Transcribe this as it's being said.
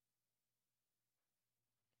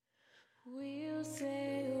We'll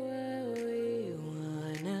say what we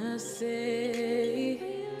wanna say.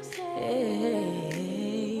 Hey.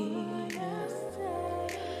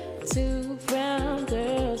 Two brown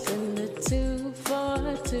girls in the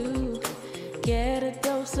 242. Get a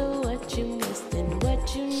dose of what you missed and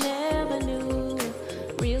what you never knew.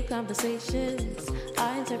 Real conversations,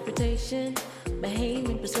 our interpretation,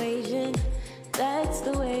 Bahamian persuasion. That's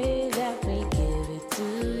the way that we give it to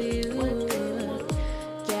you.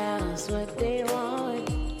 Gals, what they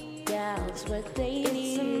want, gals, what they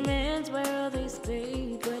need. It's a man's world, they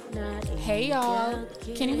stay, but not. Hey y'all,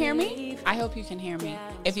 can you hear me? I hope you can hear me.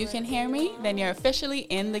 If you can hear me, then you're officially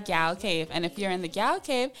in the Gal Cave. And if you're in the Gal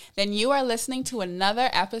Cave, then you are listening to another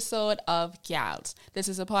episode of Gals. This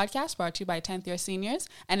is a podcast brought to you by 10th year seniors.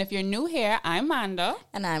 And if you're new here, I'm Manda.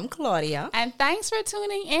 And I'm Claudia. And thanks for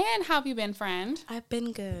tuning in. How have you been, friend? I've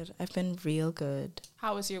been good. I've been real good.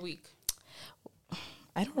 How was your week?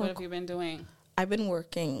 What have you been doing? I've been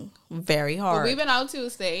working very hard. Well, we've been out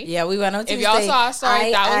Tuesday. Yeah, we went out Tuesday. If y'all saw our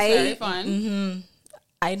story, that was very fun. Mm-hmm.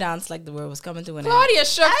 I danced like the world was coming to an end. Claudia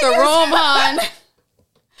shook the room, hon. I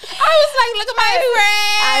was like, look at my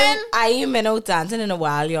friend. I ain't been out dancing in a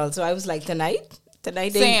while, y'all. So I was like, tonight they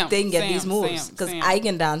didn't get these moves. Because I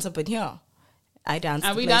can dance up in here. I danced.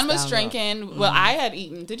 And we done with drinking. Well, I had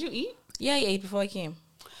eaten. Did you eat? Yeah, I ate before I came.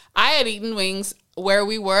 I had eaten wings where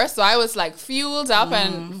we were. So I was like fueled up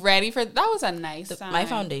and ready for, that was a nice time. My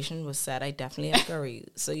foundation was set. I definitely had curry.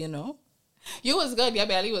 So, you know. You was good. Your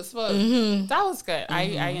belly was full. Mm-hmm. That was good.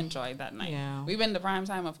 Mm-hmm. I enjoyed that night. Yeah. We've been to prime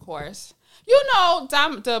time, of course. You know,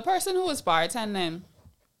 the person who was bartending,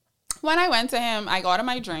 when I went to him, I got him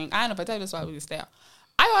my drink. I don't know if I tell you this while we was there.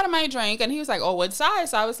 I ordered my drink, and he was like, oh, what size?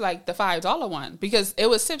 So I was like, the $5 one. Because it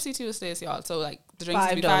was Tipsy Tuesdays, y'all. So, like, the drinks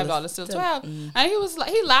would be $5 till 12. Mm-hmm. And he was like,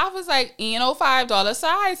 he laughed, was like, you know, $5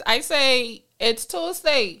 size. I say, it's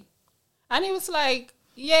Tuesday. And he was like,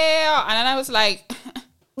 yeah. And then I was like...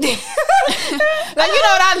 like, you know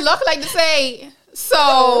what I look like to say.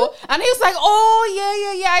 So, and he was like,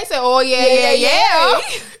 oh yeah. I said, oh yeah.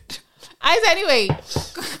 I said, anyway,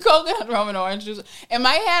 coconut rum and orange juice. In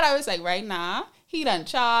my head, I was like, right now, he done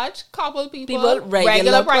charge couple people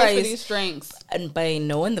regular price for these drinks. And by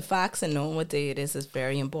knowing the facts and knowing what day it is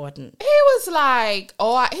very important. He was like,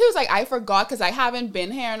 I forgot because I haven't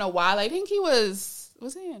been here in a while. I think was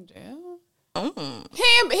he in jail?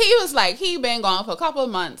 He was like, he been gone for a couple of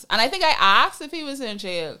months. And I think I asked if he was in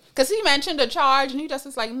jail. Because he mentioned a charge and he just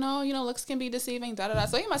was like, no, you know, looks can be deceiving, da-da-da.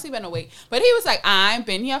 So he must have been away. But he was like, I've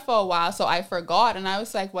been here for a while, so I forgot. And I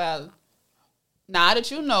was like, well, now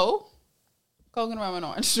that you know, coconut rum and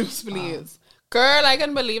orange juice, please. Girl, I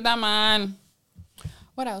couldn't believe that, man.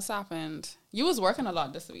 What else happened? You was working a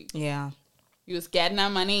lot this week. Yeah. You was getting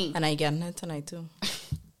that money. And I getting it tonight, too.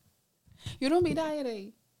 You don't be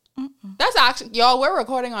dieting. That's actually, y'all, we're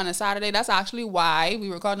recording on a Saturday. That's actually why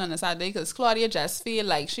we recording on a Saturday, because Claudia just feel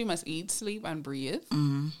like she must eat, sleep, and breathe,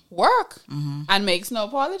 work, and makes no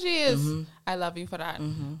apologies. I love you for that.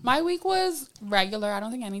 My week was regular. I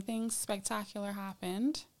don't think anything spectacular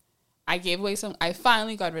happened. I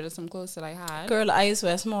finally got rid of some clothes that I had. Girl, I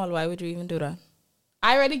wear small. Why would you even do that?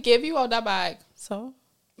 I already gave you all that bag. So?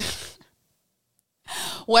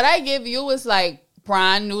 What I gave you was like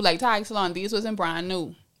brand new, like Tag Salon. These wasn't brand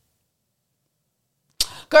new.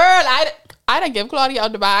 Girl, I didn't give Claudia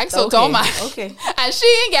out the bag, so don't mind. Okay. And she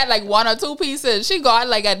didn't get like 1 or 2 pieces. She got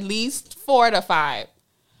like at least 4 to 5.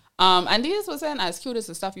 And these wasn't as cute as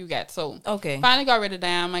the stuff you get. So finally got rid of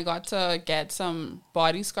them. I got to get some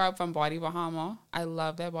body scrub from Body Bahama. I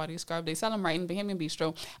love their body scrub. They sell them right in Bahamian Bistro.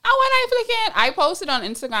 And when I flick in, I posted on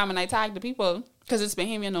Instagram and I tagged the people because it's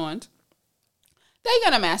Bahamian owned. They're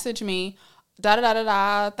gonna message me,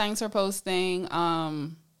 thanks for posting.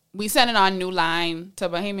 We sending our new line to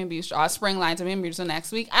Bahamian Bistro, our spring line to Bahamian Bistro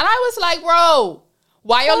next week. And I was like, bro,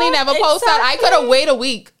 why you only never post that? I could have waited a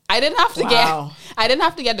week. I didn't have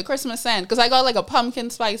to get the Christmas scent because I got like a pumpkin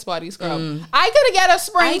spice body scrub. I could have get a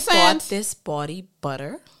spring scent. I got this body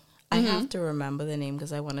butter. I have to remember the name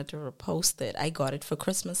because I wanted to repost it. I got it for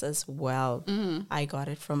Christmas as well. I got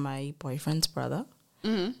it from my boyfriend's brother.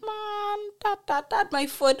 Man, my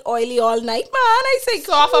foot oily all night, man. I say,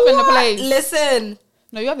 soft up in the place. Listen.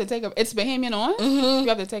 No, you have to take it's Bahamian on. You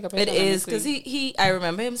have to take a picture. It is because I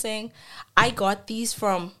remember him saying, I got these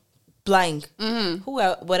from blank.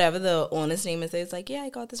 Whatever the owner's name is. It's like, yeah, I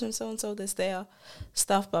got this from so and so. This there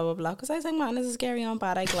stuff, blah blah blah. Because I was like, man, this is scary on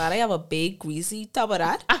bad. I'm glad I have a big greasy tub of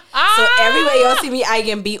that. So everywhere y'all see me, I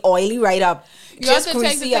can be oily right up. You have to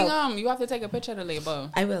take the thing. You have to take a picture of the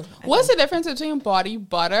label. I will. What's the difference between body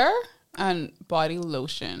butter and body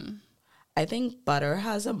lotion? I think butter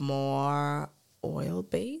has a more oil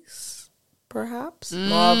base. perhaps.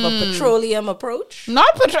 More of a petroleum approach.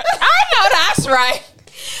 Not petroleum. I know that's right.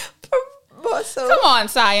 So, Come on,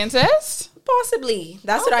 scientist. possibly.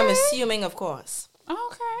 That's what I'm Okay. assuming, of course.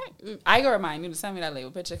 Okay. I gotta remind you to send me that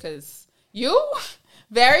label picture because you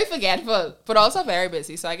very forgetful, but also very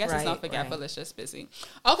busy. So I guess it's not Right, forgetful, right. it's just busy.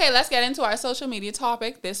 Okay, let's get into our social media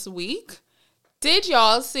topic this week. Did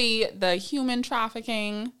y'all see the human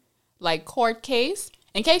trafficking like court case?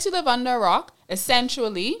 In case you live under a rock,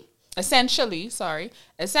 essentially, this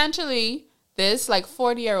like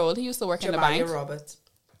 40-year-old, he used to work in the bank. Jamalia Roberts.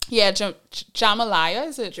 Yeah, Jamalaya,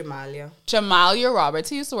 is it? Jamalia Roberts.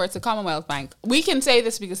 He used to work at the Commonwealth Bank. We can say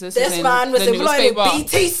this because this is This in man was the employed newspaper. in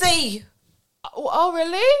BTC. Oh,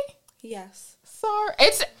 really? Yes. Sorry.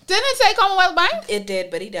 Didn't it say Commonwealth Bank? It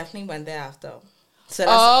did, but he definitely went there after. So that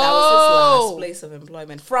was his last place of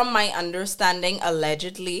employment. From my understanding,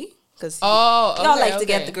 allegedly. Because y'all like to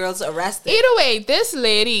get the girls arrested. Either way, this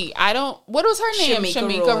lady, what was her name?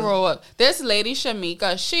 Shamika Rowe. This lady,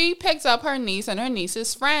 Shamika, she picked up her niece and her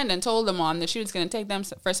niece's friend and told the mom that she was going to take them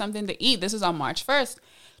for something to eat. This was on March 1st.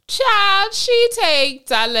 Child, she take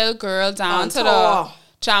that little girl down to the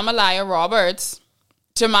Jamalia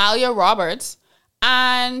Roberts,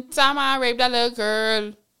 and Tama raped that little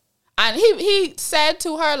girl. And he said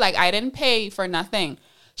to her, like, I didn't pay for nothing.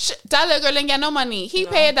 That little girl didn't get no money. He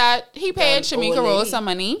paid Shamika Rose some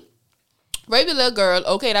money. Rape the little girl.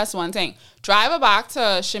 Okay, that's one thing. Drive her back to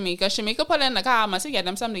Shamika. Shamika put in the car. Must get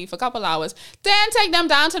them something to eat for a couple hours. Then take them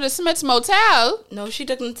down to the Smith's Motel. No, she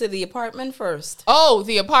took them to the apartment first. Oh,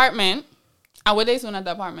 the apartment. And what they doing at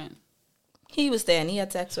the apartment? He was there and he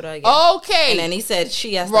had sex with her again. Okay. And then he said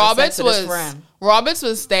she has sex with his friend. Roberts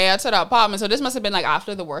was there to the apartment. So this must have been like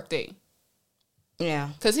after the workday. Yeah.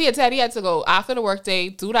 Because he had said he had to go after the workday,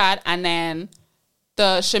 do that, and then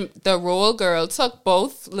the role girl took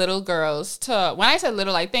both little girls to, when I said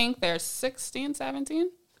little, I think they're 16,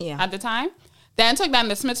 17 at the time. Then took them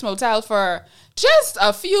to Smith's Motel for just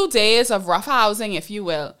a few days of roughhousing, if you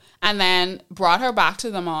will, and then brought her back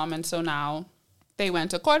to the mom. And so now they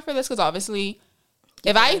went to court for this because obviously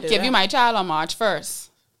if I give you my child on March 1st,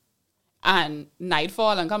 and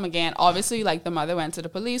nightfall and come again, obviously, like, the mother went to the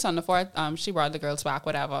police on the 4th. She brought the girls back,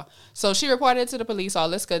 whatever. So she reported to the police, all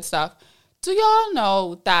this good stuff. Do y'all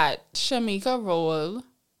know that Shamika Rowell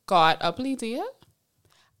got a plea deal?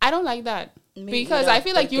 I don't like that. Because I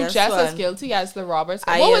feel like you just as guilty as the Roberts.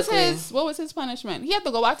 What was his punishment? He had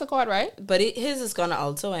to go back to court, right? But his is gonna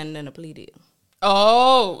also end in a plea deal.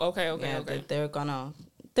 Oh, okay. They're gonna...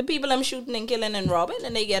 The people I'm shooting and killing and robbing,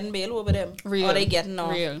 and they getting bail over them. Or they getting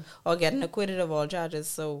off. Or getting acquitted of all charges.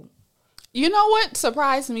 So, you know what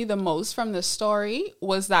surprised me the most from this story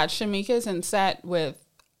was that Shamika's in set with,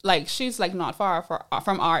 like, she's like not far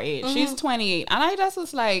from our age. Mm-hmm. She's 28. And I just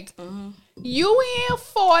was like, you ain't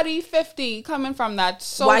 40, 50 coming from that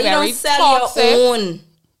why very you don't sell toxic. Your own?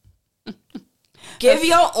 Give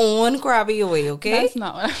your own crabby away, okay? That's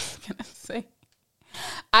not what I was going to say.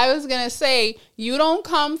 I was going to say, you don't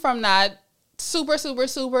come from that super, super,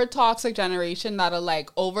 super toxic generation that'll, like,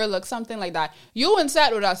 overlook something like that. You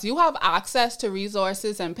instead with us, you have access to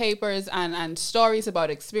resources and papers and stories about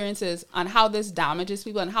experiences on how this damages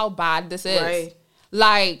people and how bad this is. Right.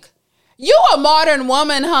 Like, you a modern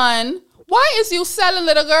woman, hun. Why is you selling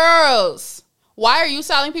little girls? Why are you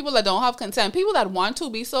selling people that don't have consent? People that want to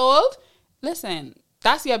be sold? Listen,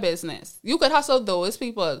 that's your business. You could hustle those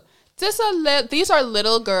people. These are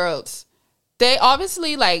little girls. They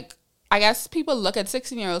obviously, like, I guess people look at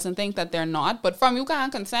 16-year-olds and think that they're not. But from you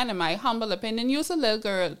can't consent, in my humble opinion, you's a little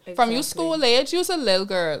girl. Exactly. From you school age, you's a little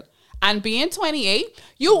girl. And being 28,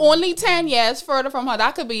 you only 10 years further from her.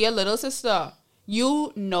 That could be your little sister.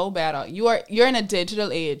 You know better. You're in a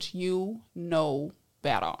digital age. You know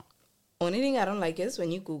better. Only thing I don't like is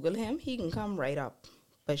when you Google him, he can come right up.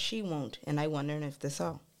 But she won't. And I wondering if this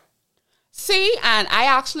all. See, and I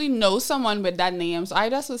actually know someone with that name. So I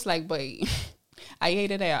just was like, boy, I hate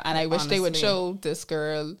it there. And I wish they would show this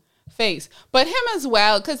girl face. But him as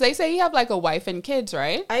well, because they say he have like a wife and kids,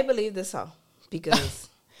 right? I believe this all. Because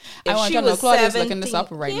I want to know, Claudia's looking this up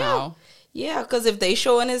right now. Yeah, because if they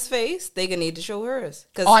showing his face, they gonna need to show hers.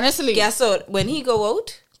 Honestly. Guess what? When he go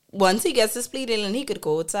out, once he gets his plea deal and he could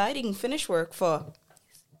go outside, he can finish work for...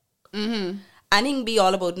 And he can be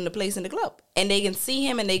all about in the place in the club. And they can see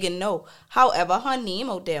him and they can know. However, her name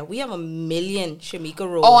out there, we have 1 million Shamika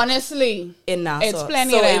Rowell. Honestly. In Nassau. It's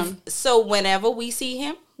plenty of them. So whenever we see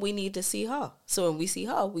him, we need to see her. So when we see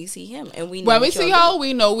her, we see him. And we know when we see her,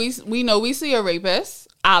 we know we see a rapist,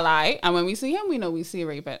 ally. And when we see him, we know we see a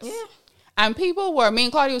rapist. Yeah. And me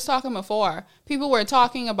and Claudia was talking before. People were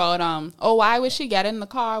talking about, why would she get in the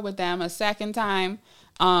car with them a second time?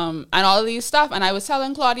 and all of these stuff. And I was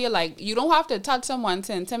telling Claudia, like, you don't have to touch someone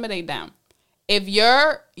to intimidate them. If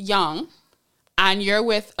you're young and you're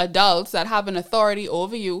with adults that have an authority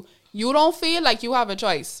over you, you don't feel like you have a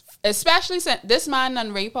choice, especially since this man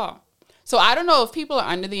done rape her. So I don't know if people are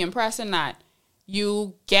under the impression that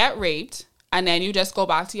you get raped and then you just go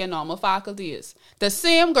back to your normal faculties. The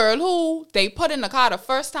same girl who they put in the car the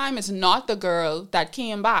first time is not the girl that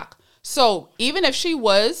came back. So even if she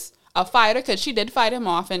was a fighter, because she did fight him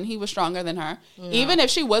off and he was stronger than her, even if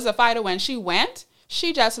she was a fighter when she went,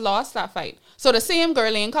 she just lost that fight. So the same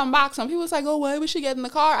girl ain't come back. Some people was like, oh, why would she get in the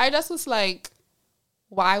car? I just was like,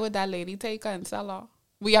 why would that lady take her and sell her?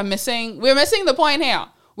 We're missing the point here.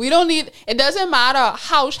 We don't need, it doesn't matter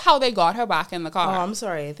how they got her back in the car. Oh, I'm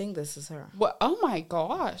sorry. I think this is her. What? Oh my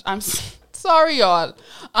gosh. I'm sorry, y'all.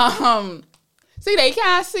 See, they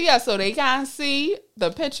can't see us, so they can't see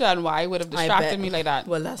the picture and why it would have distracted me like that.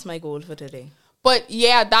 Well, that's my goal for today. But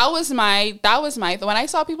yeah, that was my, when I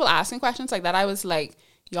saw people asking questions like that, I was like,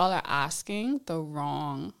 y'all are asking the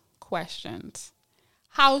wrong questions.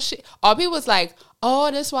 Or people was like, oh,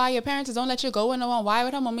 this why your parents don't let you go with no one. Why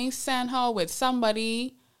would her mommy send her with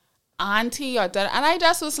somebody, auntie or that? And I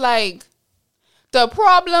just was like, the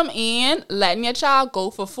problem ain't letting your child go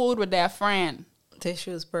for food with their friend.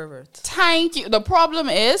 Tissue is pervert. Thank you. The problem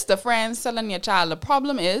is the friend selling your child. The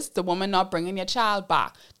problem is the woman not bringing your child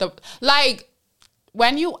back.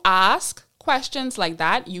 When you ask questions like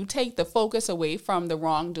that, you take the focus away from the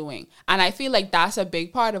wrongdoing. And I feel like that's a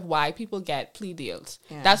big part of why people get plea deals.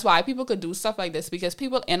 Yeah. That's why people could do stuff like this, because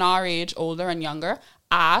people in our age, older and younger,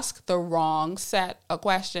 ask the wrong set of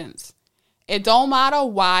questions. It don't matter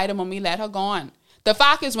why the mommy let her go on. The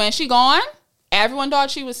fact is, when she gone, everyone thought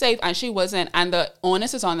she was safe and she wasn't. And the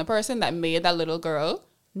onus is on the person that made that little girl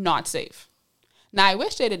not safe. Now, I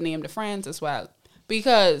wish they did name the friends as well,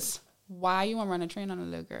 because why you want to run a train on a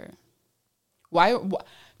little girl? Why?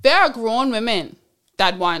 There are grown women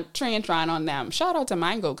that want train on them. Shout out to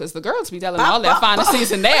Mango, because the girls be telling all their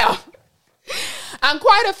fantasies in there. And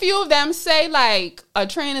quite a few of them say, like, a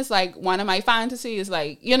train is like one of my fantasies,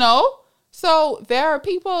 like, you know? So there are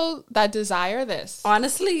people that desire this.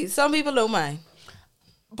 Honestly, some people don't mind.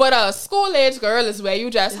 But a school-age girl is where you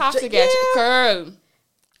just have to get your girl.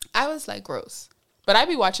 I was like, gross. But I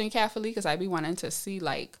be watching carefully because I be wanting to see,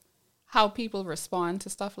 like, how people respond to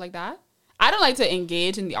stuff like that. I don't like to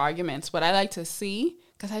engage in the arguments, but I like to see,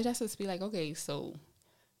 because I just be like, okay, so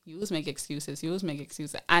you make excuses.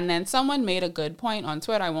 And then someone made a good point on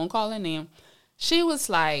Twitter. I won't call her name. She was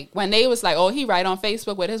like, when they was like, oh, he right on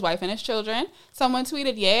Facebook with his wife and his children, someone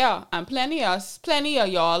tweeted, yeah, and plenty of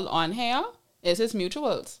y'all on here is his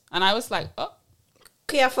mutuals. And I was like, oh.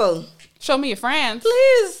 Careful. Show me your friends.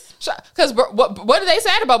 Please. Because what did they say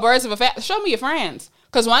about birds of a feather? Show me your friends.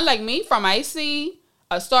 Because one like me, from I see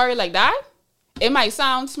a story like that, it might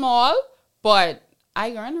sound small, but I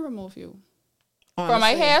going to remove you. Honestly. From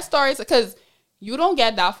my hair stories, because you don't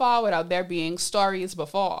get that far without there being stories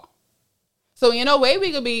before. So, you know, way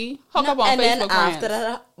we could be hooked up on and Facebook. And then after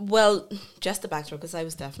that, well, just to backtrack, because I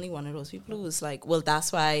was definitely one of those people who was like, well,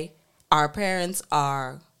 that's why our parents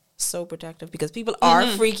are so protective, because people are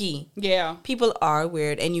freaky. Yeah. People are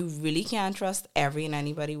weird, and you really can't trust every and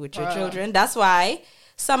anybody with your children. That's why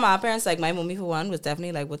some of our parents, like my mommy for one, was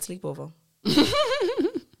definitely like, what sleepover?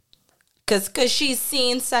 Because she's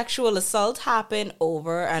seen sexual assault happen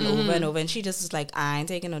over and over and over, and she just was like, I ain't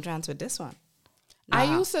taking no chance with this one. Nah. I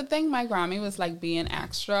used to think my Grammy was like being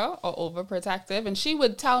extra or overprotective, and she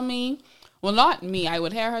would tell me, well, not me, I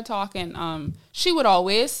would hear her talking. She would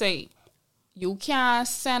always say, you can't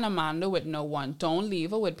send Amanda with no one. Don't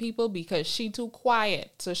leave her with people because she too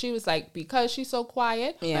quiet. So she was like, because she's so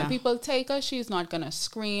quiet, when people take her, she's not going to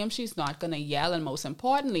scream, she's not going to yell, and most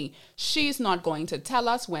importantly, she's not going to tell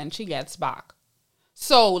us when she gets back.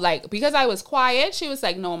 So, like, because I was quiet, she was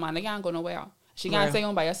like, no, Amanda can't go nowhere. She can't stay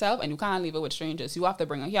home by herself, and you can't leave her with strangers. You have to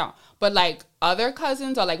bring her here. But, like, other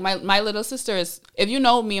cousins, or, like, my little sisters, if you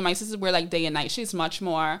know me and my sisters, we're, like, day and night. She's much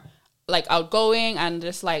more, like, outgoing and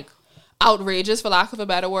just, like, outrageous, for lack of a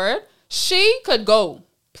better word. She could go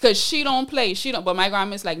because she don't play. But my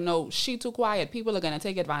grandma's like, no, she too quiet. People are going to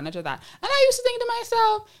take advantage of that. And I used to think to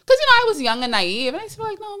myself, because, you know, I was young and naive, and I used to be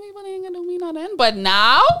like, no, people ain't going to do me nothing. But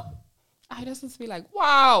now, I just used to be like,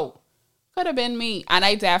 wow. Could have been me. And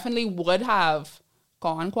I definitely would have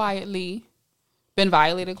gone quietly, been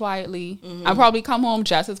violated quietly, and probably come home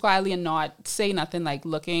just as quietly and not say nothing, like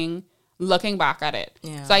looking back at it.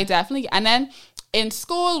 Yeah. So I definitely, and then in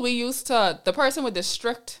school, we used to, the person with the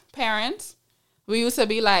strict parents, we used to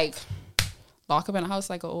be like, lock up in a house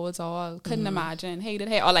like an old doll. Couldn't imagine, hated,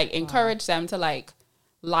 or like encourage them to like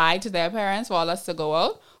lie to their parents for us to go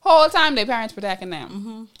out. Whole time their parents protecting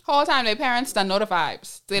them. Whole time their parents don't know the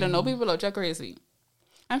vibes. They don't know people out there crazy.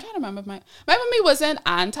 I'm trying to remember remember me wasn't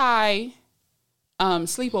anti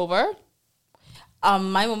sleepover.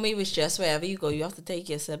 My mommy was just wherever you go, you have to take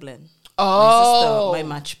your sibling. Oh, My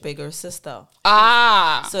much bigger sister.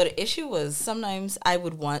 So the issue was sometimes I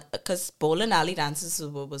would want, because bowling alley dances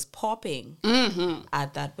was popping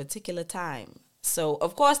at that particular time. So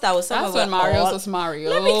of course that was somewhere that's when Mario's was Mario.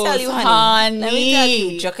 Let me tell you, honey. Let me tell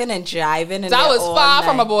you, jucking and jiving. And that was far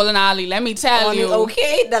from a bowling alley. Let me tell you.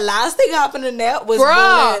 Okay, the last thing happening there was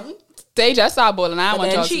bowling. They just started bowling. I but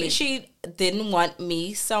want then she didn't want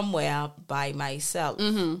me somewhere by myself.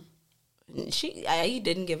 I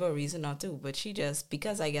didn't give her a reason not to, but she just,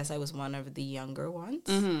 because I guess I was one of the younger ones,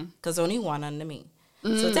 because only one under me.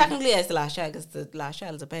 So technically as the last child, because the last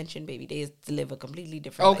child is a pension baby, they live a completely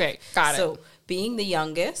different life. Got it. So being the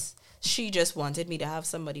youngest, she just wanted me to have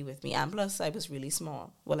somebody with me, and plus I was really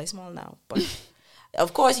small. Well, I'm small now, but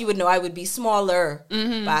of course you would know I would be smaller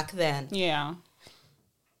back then. Yeah.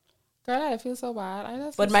 Girl, I feel so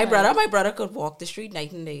bad. But my brother could walk the street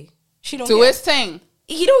night and day. She don't do care. his thing.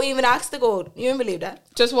 He don't even ask to go. You don't believe that?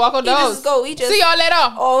 Just walk out doors. Just go. See y'all later.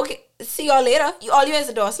 Oh, okay. See y'all later. All you hear is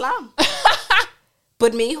the door slam.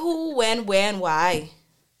 But me, who, when, where, and why?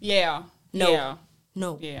 Yeah. No. Yeah.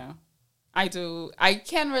 No. Yeah. I do. I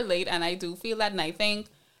can relate, and I do feel that. And I think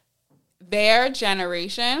their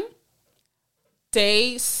generation,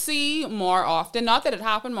 they see more often. Not that it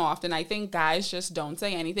happened more often. I think guys just don't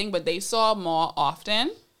say anything, but they saw more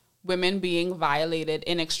often women being violated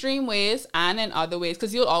in extreme ways and in other ways.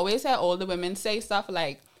 Because you'll always hear older women say stuff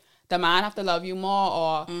like, the man have to love you more,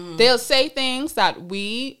 or they'll say things that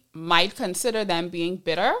we might consider them being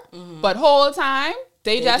bitter, but whole time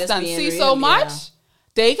they just don't see so much. Yeah.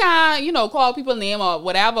 They can't, call people name or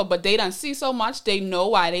whatever, but they don't see so much. They know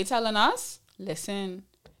why they telling us, listen,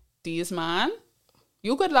 these man,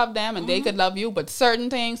 you could love them and they could love you, but certain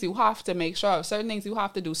things you have to make sure of, certain things you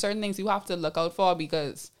have to do, certain things you have to look out for,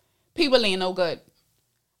 because people ain't no good.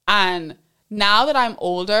 And now that I'm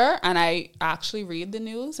older and I actually read the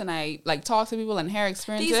news and I talk to people and hear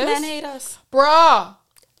experiences, these men hate us, bruh.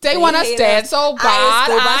 They want us dead so bad.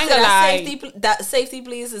 I ain't gonna lie. That safety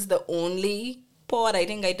please is the only part I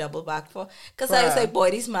think I double back for, because I was like,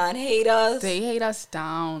 boy, these man hate us. They hate us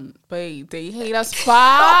down, boy. They hate us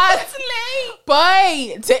badly,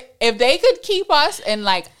 boy. If they could keep us in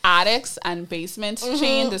attics and basements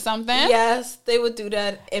chained to something, yes, they would do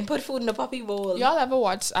that and put food in the puppy bowl. Y'all ever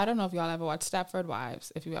watch? I don't know if y'all ever watch Stepford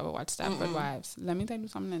Wives. If you ever watch Stepford Wives, let me tell you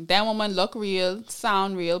something. Them women look real,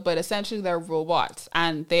 sound real, but essentially they're robots,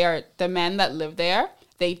 and they are the men that live there.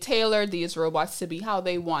 They tailor these robots to be how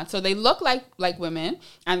they want. So they look like women,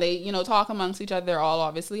 and they, talk amongst each other. They're all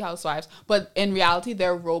obviously housewives, but in reality,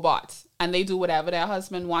 they're robots, and they do whatever their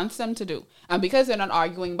husband wants them to do. And because they're not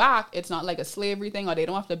arguing back, it's not like a slavery thing, or they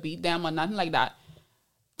don't have to beat them or nothing like that.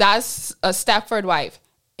 That's a Stepford wife.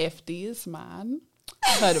 If these man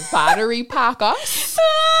could battery pack us,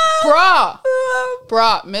 bruh,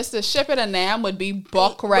 Mr. Ship It and them would be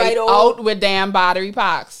buck right out with damn battery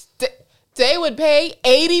packs. They would pay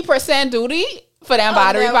 80% duty for them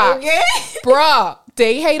battery packs. Okay. Bruh,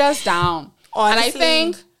 they hate us down. Honestly. And I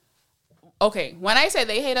think, okay, when I say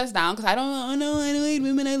they hate us down, because I don't hate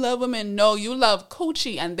women, I love women. No, you love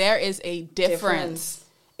coochie, and there is a difference.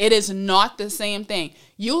 It is not the same thing.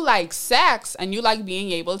 You like sex, and you like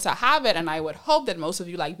being able to have it, and I would hope that most of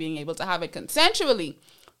you like being able to have it consensually.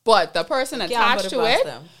 But the person attached to it,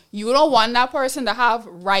 you don't want that person to have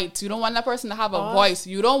rights. You don't want that person to have a voice.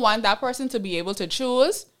 You don't want that person to be able to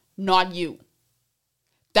choose, not you.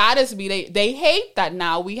 That is they hate that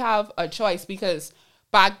now we have a choice, because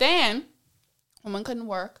back then, women couldn't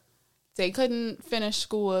work. They couldn't finish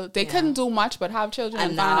school. They couldn't do much but have children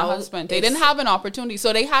and find a husband. They didn't have an opportunity.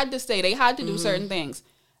 So they had to stay. They had to do certain things.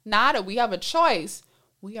 Now that we have a choice,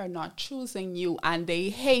 we are not choosing you. And they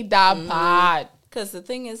hate that bad. Because the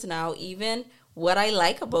thing is now, even what I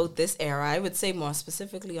like about this era, I would say more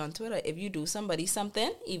specifically on Twitter, if you do somebody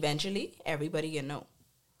something, eventually everybody you know.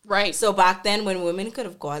 Right. So back then when women could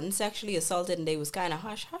have gotten sexually assaulted and they was kind of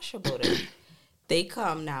hush-hush about it, they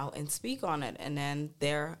come now and speak on it. And then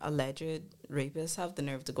their alleged rapists have the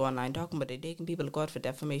nerve to go online talking about it, taking people to court for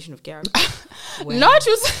defamation of character. Not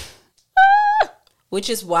just... Which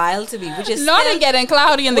is wild to me. Which is not still, getting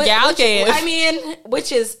cloudy in the gal cave. I mean,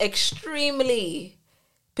 which is extremely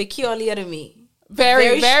peculiar to me.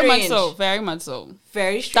 Very much so. Very much so.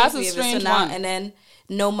 Very strange. That's a strange one. And then,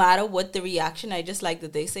 no matter what the reaction, I just like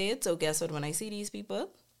that they say it. So guess what? When I see these people,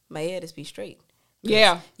 my head is be straight.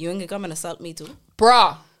 Yeah. You ain't gonna come and assault me too.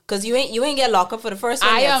 Bruh. Because you ain't get locked up for the first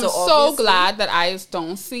one I yet, am so obviously- glad that I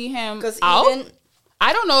don't see him 'Cause out. even-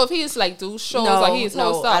 I don't know if he's like do shows No, or he's no,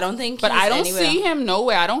 host stuff. I don't think But he's I don't anywhere. see him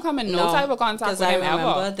nowhere. I don't come in no type of contact with I him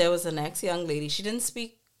remember ever. there was an ex-young lady. She didn't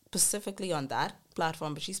speak specifically on that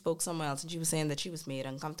platform, but she spoke somewhere else, and she was saying that she was made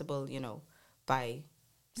uncomfortable, by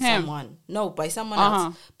Him. someone. No, by someone Uh-huh.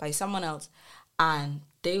 else. By someone else. And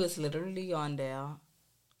they was literally on there.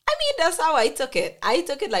 I mean, that's how I took it. I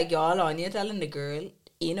took it like y'all on. You're telling the girl,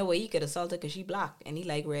 in a way, you could assault her because she black and he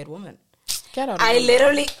like red woman. Get out of I here.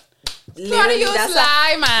 literally, you that's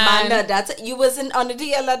sly, man. Manda, that's you wasn't on the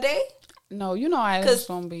DL that day. No, you know I 'Cause was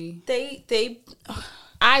gonna be. They.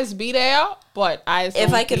 Eyes be there, but eyes If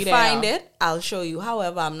don't I could be find there. it, I'll show you.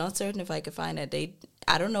 However, I'm not certain if I could find it.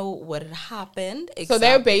 I don't know what had happened. So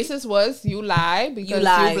their exactly. basis was you lie because you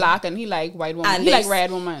lie. black and he like white woman. And He they like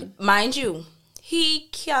red woman. Mind you, he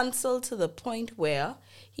canceled to the point where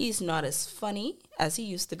he's not as funny as he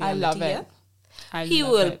used to be. I on love the it. TL. I He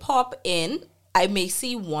love will it. pop in. I may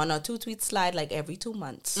see 1 or 2 tweets slide like every 2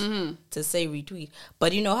 months Mm-hmm. to say retweet.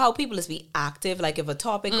 But you know how people is be active. Like if a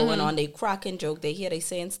topic going Mm-hmm. on, they cracking joke. They hear they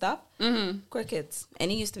saying stuff. Crickets. And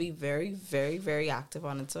he used to be very, very, very active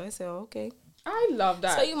on it. So I said, oh, okay. I love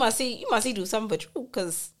that. So you must see do something for you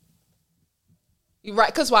because Right,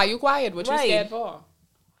 because why you quiet? What you Right. scared for?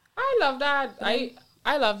 I love that.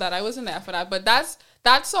 I love that. I wasn't there for that, but that's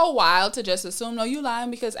so wild to just assume. No, you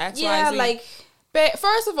lying because X, yeah, Y, Z. like But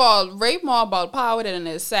first of all, rape more about power than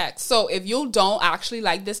it is sex. So if you don't actually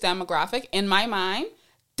like this demographic, in my mind,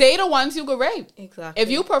 they the ones you could rape. Exactly. If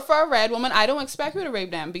you prefer red woman, I don't expect you to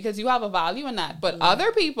rape them because you have a value in that. But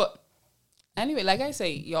other people, anyway, like I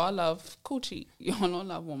say, y'all love coochie. Y'all don't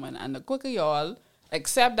love woman. And the quicker y'all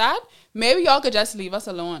accept that, maybe y'all could just leave us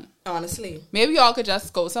alone. honestly, Maybe y'all could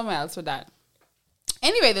just go somewhere else with that.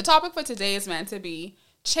 Anyway, the topic for today is meant to be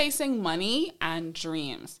chasing money and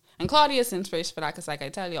dreams. And Claudia's inspiration for that because, like I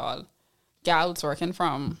tell y'all, gals working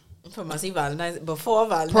from for my before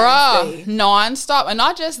Valentine's bruh, Day. non-stop. And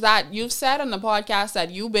not just that, you've said on the podcast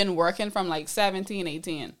that you've been working from like 17,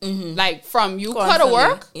 18. Like from you could Constantly.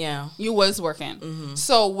 work, Yeah. you was working.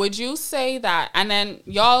 So would you say that, and then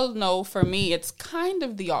y'all know for me, it's kind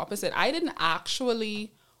of the opposite. I didn't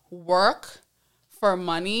actually work for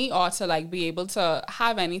money or to like be able to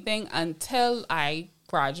have anything until I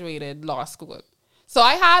graduated law school. So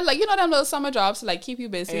I had like, them little summer jobs to like keep you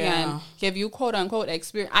busy Yeah. and give you quote unquote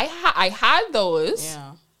experience. I had those,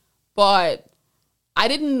 Yeah. but I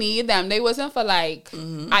didn't need them. They wasn't for like,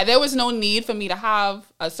 there was no need for me to have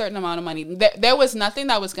a certain amount of money. There was nothing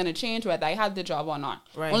that was going to change whether I had the job or not.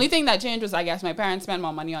 Right. Only thing that changed was I guess my parents spent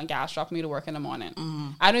more money on gas, dropped me to work in the morning.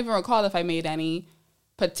 I don't even recall if I made any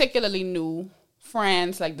particularly new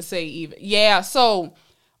friends, like to say even. Yeah, so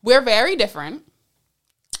we're very different.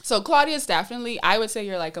 So Claudia's definitely, I would say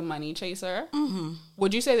you're like a money chaser.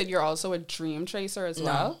 Would you say that you're also a dream chaser as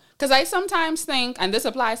well? Because I sometimes think, and this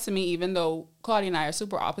applies to me even though Claudia and I are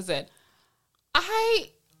super opposite,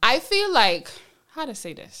 I feel like, how to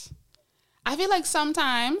say this? I feel like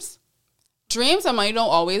sometimes dreams and money don't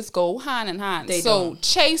always go hand in hand. They so don't.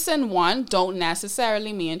 chasing one don't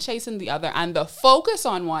necessarily mean chasing the other. And the focus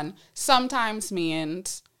on one sometimes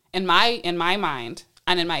means, in my mind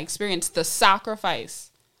and in my experience, the sacrifice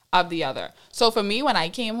of the other. So for me, when I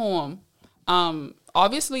came home,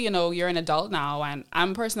 obviously, you're an adult now and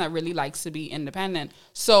I'm a person that really likes to be independent.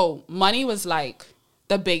 So money was like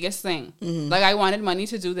the biggest thing. Like I wanted money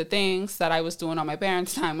to do the things that I was doing on my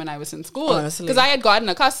parents' time when I was in school. Honestly. Because I had gotten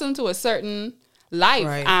accustomed to a certain life.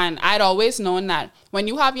 Right. And I'd always known that when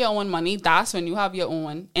you have your own money, that's when you have your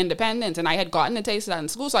own independence. And I had gotten a taste of that in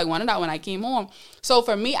school. So I wanted that when I came home. So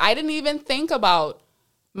for me, I didn't even think about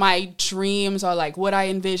my dreams or like what I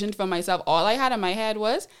envisioned for myself. All I had in my head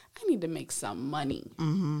was I need to make some money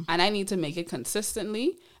and I need to make it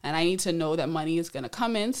consistently and I need to know that money is going to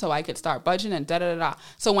come in so I could start budgeting and da-da-da-da.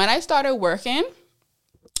 So when I started working,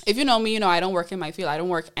 if you know me, I don't work in my field. I don't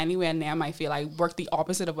work anywhere near my field. I work the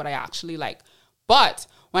opposite of what I actually like. But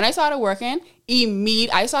when I started working,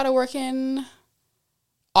 I started working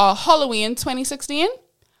Halloween 2016.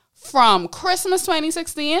 From Christmas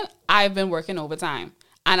 2016, I've been working overtime.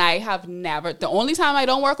 And I have never, the only time I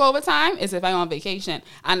don't work overtime is if I'm on vacation.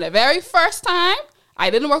 And the very first time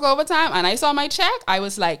I didn't work overtime and I saw my check, I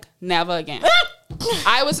was like, never again.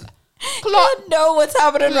 I was, You know what's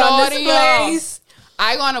happening on this Claudia, place.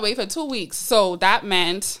 I gone away for 2 weeks. So that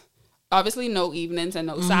meant obviously no evenings and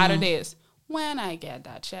no Saturdays. When I get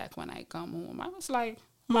that check, when I come home, I was like,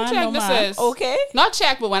 what Man, check oh this man. is? Okay. Not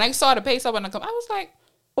check, but when I saw the pay stub when I come, I was like,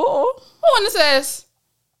 Oh, oh, and this is,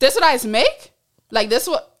 this what I make? Like this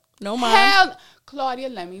what? No, man. Hell, Claudia,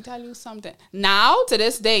 let me tell you something. Now, to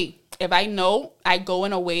this day, if I know I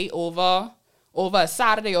going away over a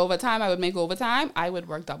Saturday overtime, I would make overtime, I would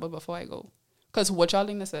work double before I go. Because what y'all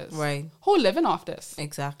think this is? Right. Who living off this?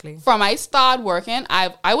 Exactly. From I start working,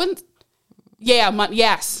 I wouldn't. Yeah,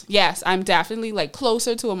 yes. I'm definitely like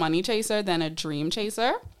closer to a money chaser than a dream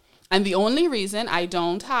chaser. And the only reason I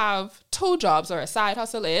don't have 2 jobs or a side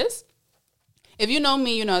hustle is, if you know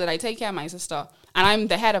me, you know that I take care of my sister and I'm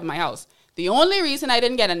the head of my house. The only reason I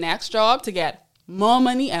didn't get a next job to get more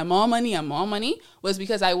money and more money and more money was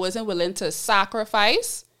because I wasn't willing to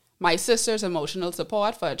sacrifice my sister's emotional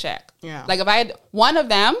support for a check. Yeah. Like if I had one of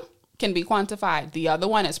them can be quantified, the other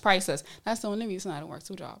one is priceless. That's the only reason I don't work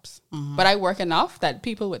 2 jobs. But I work enough that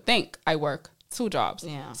people would think I work 2 jobs.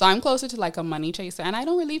 Yeah. So I'm closer to like a money chaser, and I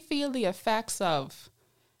don't really feel the effects of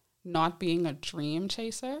not being a dream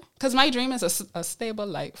chaser, because my dream is a stable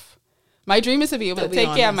life. My dream is to be able to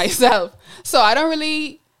take care of myself. So I don't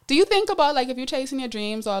really. Do you think about like if you're chasing your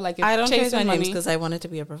dreams or like if I don't chase my money? dreams because I wanted to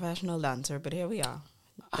be a professional dancer, but here we are,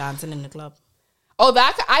 dancing in the club. Oh,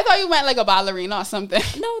 that I thought you meant like a ballerina or something.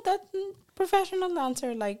 No, that professional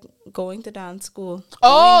dancer, like going to dance school.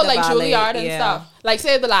 Oh, doing the like ballet, Juilliard and yeah. stuff. Like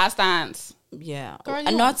say The Last Dance. Yeah, Girl, you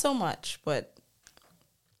and know. not so much, but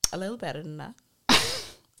a little better than that.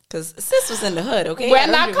 Because sis was in the hood, okay?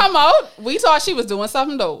 When that come out, we thought she was doing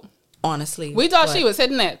something though. honestly, We thought but- she was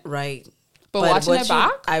hitting it. right. But watching it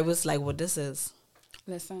back? I was like, what this is?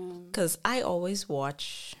 Listen. Because I always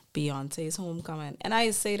watch Beyonce's Homecoming. And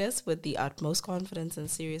I say this with the utmost confidence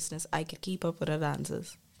and seriousness. I could keep up with her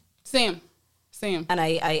dances. Same. And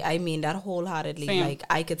I mean that wholeheartedly. Same. Like,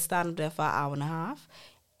 I could stand up there for an hour and a half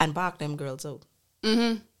and back them girls out.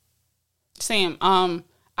 Same.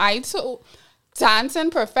 I too, dancing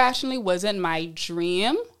professionally wasn't my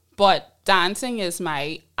dream, but dancing is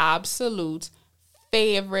my absolute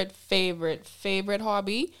favorite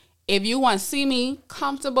hobby. If you want to see me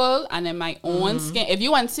comfortable and in my own skin, if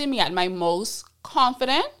you want to see me at my most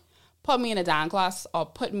confident, put me in a dance class or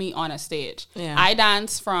put me on a stage. Yeah. I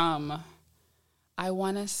dance from, I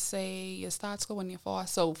want to say, you start school when you're 4,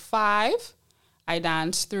 so 5. I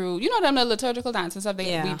danced through, you know, them the liturgical dance and stuff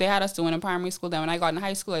they had us doing in primary school. Then when I got in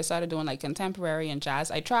high school, I started doing like contemporary and jazz.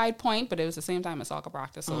 I tried point, but it was the same time as soccer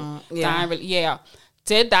practice. So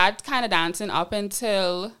did that kind of dancing up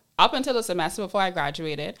until the semester before I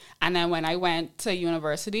graduated. And then when I went to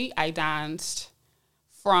university, I danced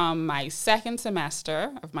from my second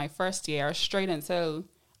semester of my first year straight until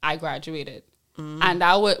I graduated. And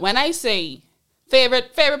that would, when I say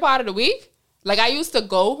favorite part of the week, like I used to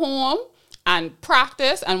go home and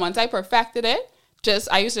practice, and once I perfected it,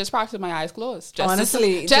 I used to just practice with my eyes closed.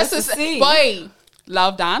 Honestly, just to see. Boy,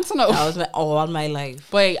 love dance. No, That was all my life.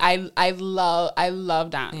 boy, I love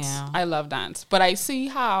dance. Yeah. I love dance. But I see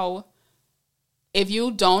how if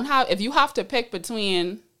you have to pick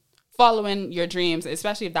between following your dreams,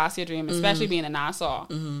 especially if that's your dream, especially being in Nassau,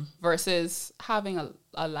 versus having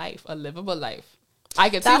a life, a livable life. I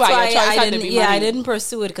could see That's why why your choice had to be money. I didn't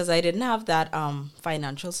pursue it because I didn't have that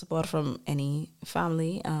financial support from any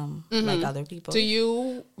family like other people. Do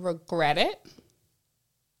you regret it?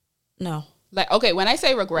 No. Like, okay, when I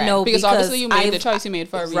say regret, No, because obviously you made the choice you made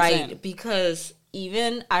for a reason. Right, because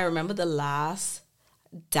even I remember the last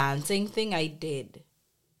dancing thing I did,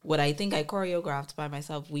 what I think I choreographed by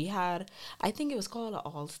myself. We had, I think it was called an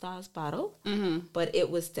All-Stars Battle, but it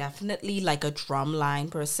was definitely like a drum line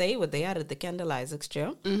per se, what they had at the Kendall Isaacs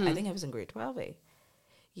Gym. I think I was in grade 12A.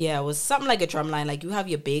 Yeah, it was something like a drum line. Like you have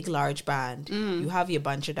your big, large band, you have your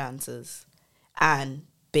bunch of dancers, and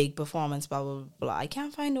big performance, blah, blah, blah. I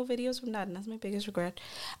can't find no videos from that, and that's my biggest regret.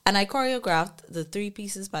 And I choreographed the 3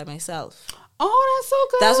 pieces by myself. Oh, that's so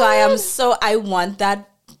good. That's why I want that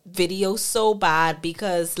video so bad,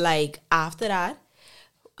 because like after that,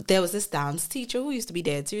 there was this dance teacher who used to be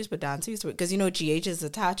dead serious, but dance used to, because you know GH is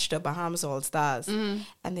attached to Bahamas All Stars, and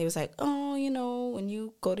they was like, oh, you know, when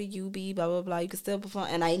you go to UB, blah blah blah, you can still perform.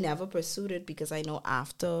 And I never pursued it because I know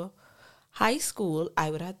after high school I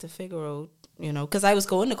would have to figure out, you know, because I was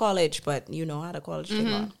going to college, but you know how the college thing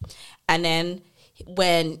on. And then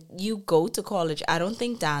when you go to college, I don't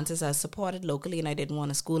think dance is as supported locally, and I didn't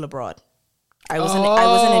want to school abroad. I wasn't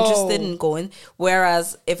interested in going.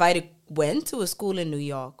 Whereas if I went to a school in New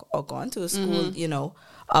York or gone to a school, you know,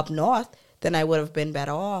 up north, then I would have been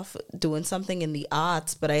better off doing something in the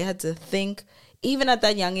arts. But I had to think, even at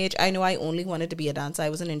that young age, I know I only wanted to be a dancer. I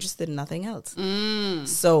wasn't interested in nothing else.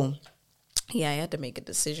 So yeah, I had to make a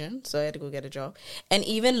decision. So I had to go get a job. And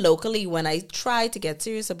even locally, when I tried to get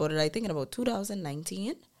serious about it, I think in about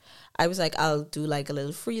 2019, I was like, I'll do like a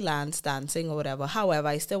little freelance dancing or whatever. However,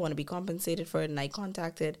 I still want to be compensated for it. And I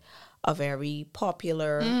contacted a very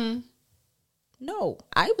popular. No,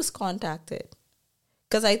 I was contacted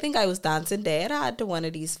because I think I was dancing dead hard to one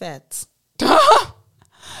of these fetes.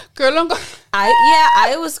 Girl,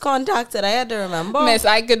 I was contacted. I had to remember. Miss,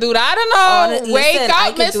 I could do that or no? Wake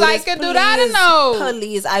up, Miss, I could do that or no?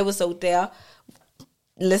 Please, I was out there.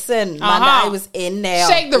 Listen, Manda, I was in there.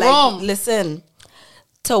 Shake the room. Listen,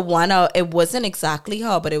 to one of, it wasn't exactly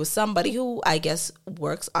her, but it was somebody who I guess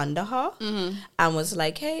works under her and was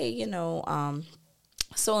like, hey, you know,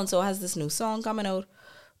 so-and-so has this new song coming out,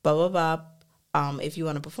 blah, blah, blah. If you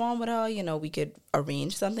want to perform with her, you know, we could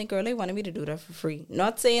arrange something. Girl, they wanted me to do that for free.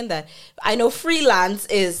 Not saying that. I know freelance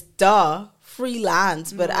is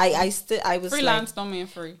freelance, but I was freelance like, don't mean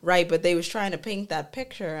free. Right, but they was trying to paint that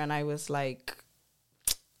picture and I was like,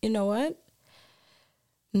 you know what?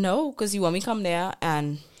 No, because you want me to come there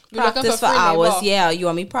and practice for hours. Labor. Yeah, you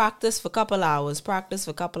want me practice for a couple hours,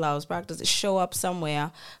 show up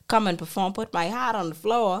somewhere, come and perform, put my hat on the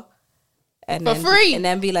floor. And for free. And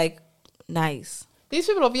then be like, nice. These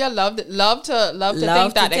people over here love to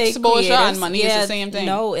think that exposure and money is the same thing.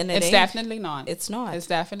 No, and it's definitely not. It's not. That's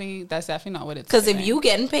definitely not what it's. Because if you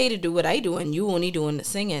getting paid to do what I do and you only doing the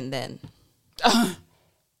singing, then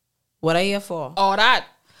what are you here for? All that.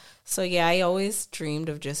 So yeah, I always dreamed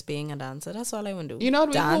of just being a dancer. That's all I want to do. You know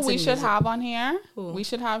who we should have on here? Who? We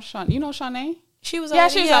should have Sean. You know Shanae? She was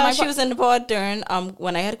in the pod during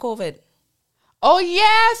when I had COVID. Oh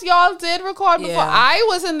yes, y'all did record before. I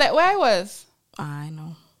was in that. Where I was. I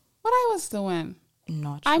know. What I was doing.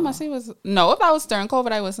 Not sure. I must say was no. If I was during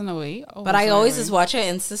COVID, I wasn't away. Oh, but I always just watch her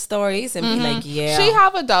Insta stories and be like, yeah. She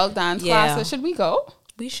have adult dance classes. Should we go?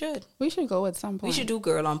 We should. We should go at some point. We should do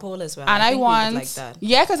Girl on Pole as well. And I want like that.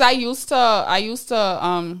 Yeah, because I used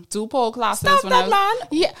to do pole classes. Stop when that, man.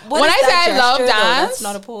 Yeah. When I say I love dance, that's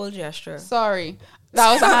not a pole gesture. Sorry,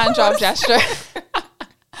 that was a hand job gesture.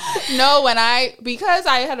 No, because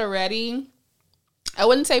I had already, I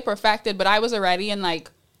wouldn't say perfected, but I was already in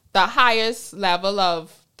like the highest level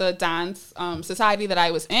of the dance society that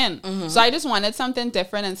I was in. So I just wanted something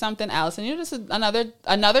different and something else, and just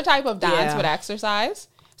another type of dance with exercise.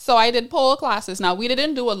 So I did pole classes. Now we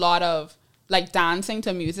didn't do a lot of like dancing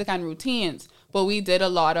to music and routines, but we did a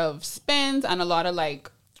lot of spins and a lot of like,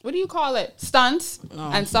 what do you call it? Stunts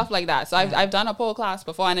and stuff like that. So I've done a pole class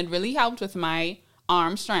before, and it really helped with my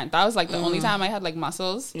arm strength. That was like the only time I had like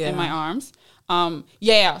muscles in my arms.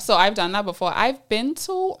 So I've done that before. I've been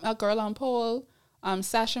to a Girl on Pole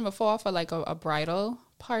session before for like a bridal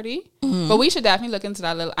party, but we should definitely look into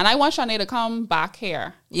that little. And I want Shanae to come back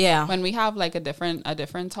here. Yeah, when we have like a different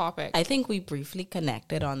topic. I think we briefly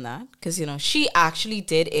connected on that because you know she actually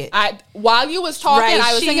did it. While you was talking,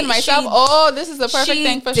 I was thinking to myself, this is the perfect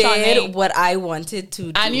thing for Shanae. She did what I wanted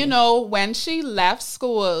to do. And you know, when she left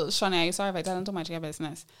school, Shanae, sorry if I tell them too much of your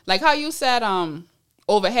business. Like how you said,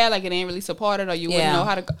 over here, like it ain't really supported or you wouldn't know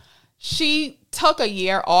how to go. She took a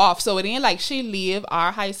year off, so it ain't like she leave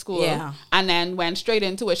our high school and then went straight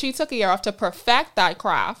into it. She took a year off to perfect that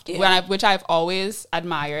craft, which I've always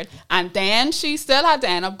admired. And then she still had to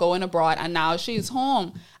end up going abroad, and now she's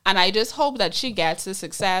home. And I just hope that she gets the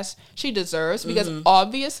success she deserves, because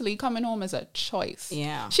obviously coming home is a choice.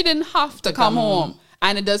 Yeah, she didn't have to come home,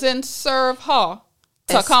 and it doesn't serve her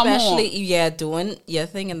to come home. Especially, doing your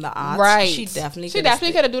thing in the arts. Right. She definitely could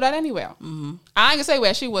have do that anywhere. I ain't gonna say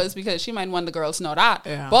where she was because she might want the girls to know that.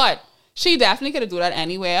 Yeah. But she definitely could have do that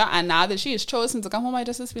anywhere. And now that she has chosen to come home, I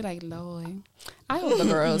just be like, Lord, I hope the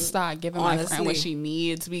girls start giving my friend what she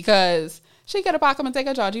needs, because she could have packed up and take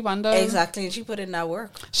a Georgie bundle. Exactly. And she put in that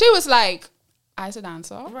work. She was like, I's a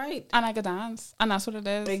dancer. Right. And I could dance. And that's what it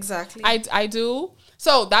is. Exactly. I do.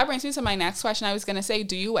 So that brings me to my next question. I was gonna say,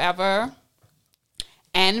 do you ever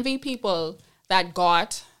envy people that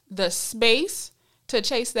got the space to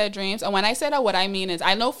chase their dreams? And when I say that, what I mean is,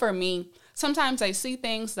 I know for me, sometimes I see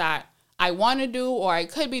things that I want to do or I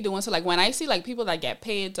could be doing. So like when I see like people that get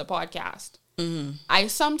paid to podcast, I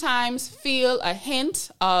sometimes feel a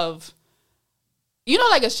hint of, you know,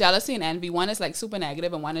 like it's jealousy and envy. One is like super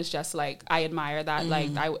negative and one is just like, I admire that.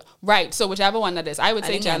 Right. So whichever one that is, I would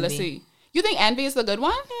say jealousy. Envy. You think envy is the good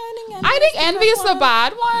one? Yeah, I think envy is the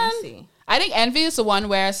bad one. I think envy is the one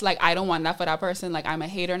where it's like, I don't want that for that person. Like, I'm a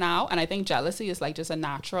hater now. And I think jealousy is like just a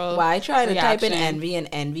natural I try to type in envy and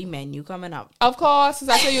envy menu coming up. Of course.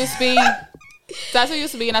 That's what it used to be. That's what it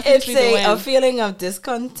used to be. And that's what it's a feeling of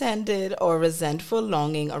discontented or resentful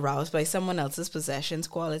longing aroused by someone else's possessions,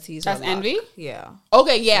 qualities, that's or envy? Yeah.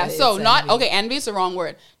 Okay, yeah. So not, envy. Okay, envy is the wrong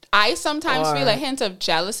word. I sometimes feel a hint of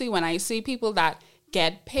jealousy when I see people that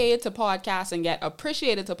get paid to podcast and get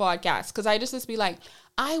appreciated to podcast. Because I just be like,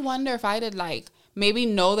 I wonder if I did like maybe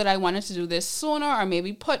know that I wanted to do this sooner, or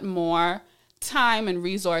maybe put more time and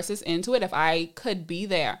resources into it if I could be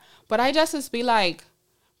there. But I just be like,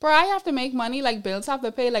 bro, I have to make money, like bills have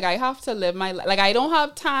to pay, like I have to live my life. Like I don't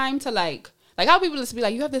have time to like how people just be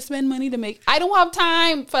like, you have to spend money to make. I don't have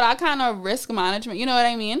time for that kind of risk management. You know what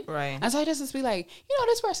I mean? Right. And so I just be like,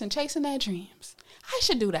 this person chasing their dreams. I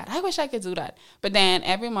should do that. I wish I could do that. But then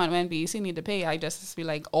every month when BEC need to pay, I just be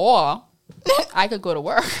like, or I could go to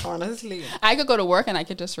work. Honestly. I could go to work and I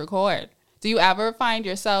could just record. Do you ever find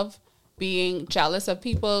yourself being jealous of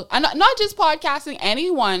people, and not just podcasting,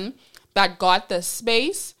 anyone that got the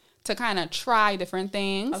space to kind of try different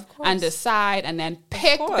things and decide and then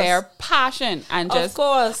pick their passion and just, of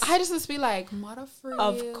course, I just be like, mother freeze.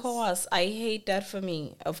 Of course, I hate that for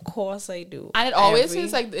me. Of course I do. And it always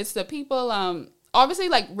seems like it's the people, obviously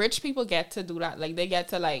like rich people get to do that. Like they get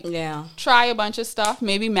to like try a bunch of stuff,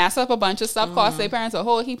 maybe mess up a bunch of stuff, cost their parents a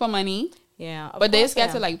whole heap of money. Yeah. But they just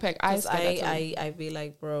get to like pick. I be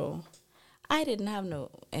like, bro, I didn't have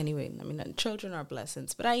anyway, I mean, children are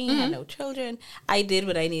blessings, but I ain't had no children. I did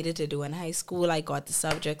what I needed to do in high school. I got the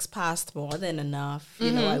subjects passed more than enough.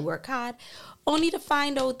 You know, I work hard, only to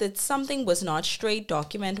find out that something was not straight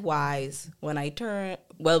document-wise when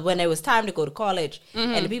when it was time to go to college.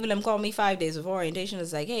 And the people them called me 5 days before orientation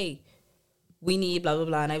was like, hey, we need blah, blah,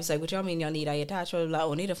 blah. And I was like, what y'all mean y'all need? I attached blah, blah, blah.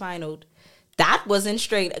 Only to find out that wasn't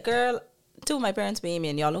straight. Girl, two of my parents be me,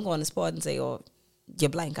 and y'all don't go on the spot and say, oh, your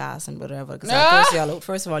blank ass and whatever, because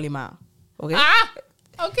first of all, your mom, okay?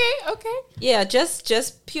 Okay. Yeah,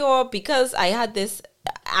 just pure, because I had this,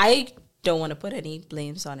 I don't want to put any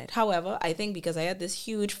blames on it. However, I think because I had this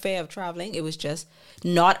huge fear of traveling, it was just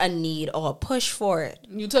not a need or a push for it.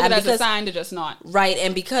 You took it as a sign to just not. Right,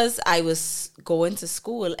 and because I was going to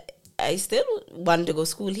school, I still wanted to go to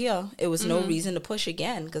school here. It was no reason to push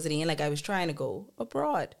again, because it ain't like I was trying to go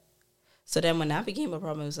abroad. So then when that became a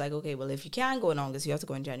problem, it was like, okay, well, if you can't go in August, you have to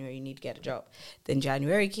go in January, you need to get a job. Then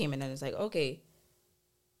January came, and then it's like, okay,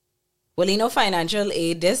 well, financial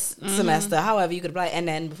aid this semester, however you could apply. And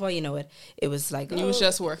then before you know it, it was like... You was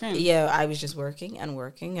just working. Yeah, I was just working and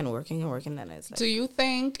working and working and working. And it's like... Do you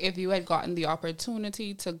think if you had gotten the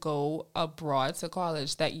opportunity to go abroad to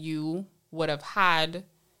college that you would have had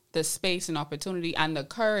the space and opportunity and the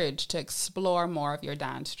courage to explore more of your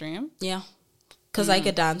dance dream? Yeah. Because I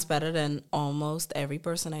could dance better than almost every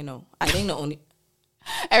person I know. I think the only...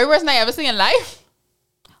 Every person I ever see in life?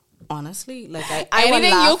 Honestly, like I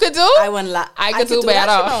anything you could do? I wouldn't laugh. I could do better.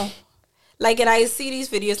 That, Like, and I see these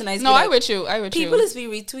videos and I see I with you. People just be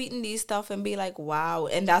retweeting these stuff and be like, wow.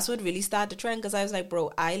 And that's what really started the trend, because I was like,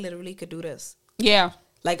 bro, I literally could do this. Yeah.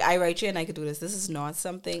 Like, I write you and I could do this. This is not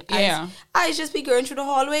something. Yeah. I just be going through the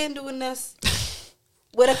hallway and doing this.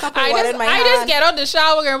 With a cup of water in my hand. I just get out the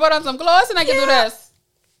shower and put on some clothes and I can do this.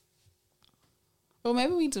 Well,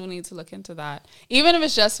 maybe we do need to look into that. Even if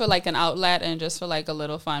it's just for like an outlet and just for like a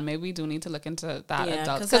little fun, maybe we do need to look into that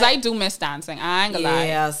adults. Because I do miss dancing. I ain't gonna lie.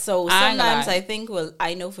 Yeah, so sometimes I think, well,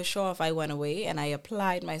 I know for sure if I went away and I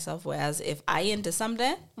applied myself, whereas if I into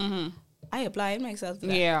something, I applied myself to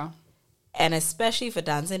that. Yeah. And especially for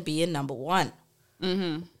dancing being number one.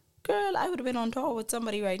 Girl, I would have been on tour with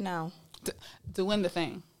somebody right now. Doing the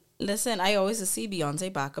thing. Listen, I always see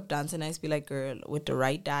Beyonce backup dancing. I used to be like, girl, with the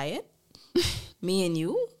right diet, me and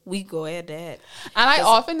you, we go head to head. And I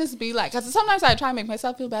often just be like, because sometimes I try to make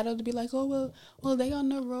myself feel better to be like, oh, well, they on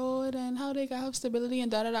the road and how they got have stability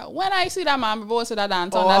and da-da-da. When I see that mama boy to that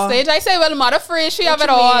dance on that stage, I say, well, mother free, she have it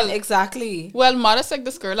all. Exactly. Well, mother sick,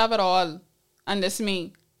 this girl have it all. And this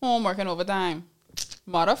me. I'm working overtime.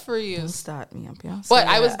 Mother free is. Don't start me up, yeah. But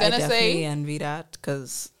I was going to say. I definitely envy that,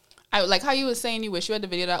 because... I like how you were saying you wish you had the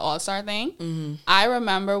video, that All-Star thing. I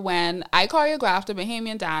remember when I choreographed a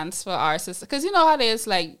Bahamian dance for our sister. Because you know how it is,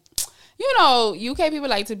 like, you know, UK people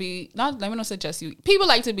like to be, let me not suggest you, people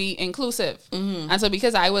like to be inclusive. And so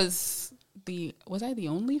because I was I the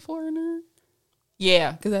only foreigner?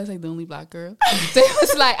 Yeah, because I was like the only black girl. They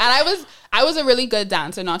was like, and I was a really good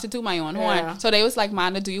dancer, not to do my own horn. So they was like,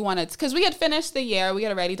 Manda, do you want to? Because we had finished the year, we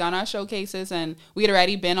had already done our showcases, and we had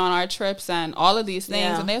already been on our trips and all of these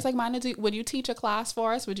things. And they was like, Manda, would you teach a class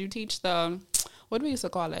for us? Would you teach the, what do we used to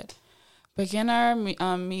call it? Beginner,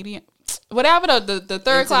 medium, whatever the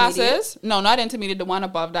third class is. No, not intermediate, the one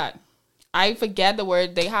above that. I forget the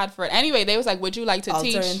word they had for it. Anyway, they was like, would you like to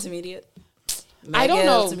teach? Intermediate. I don't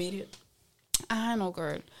know. Intermediate. I know,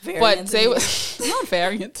 girl. Very but they was not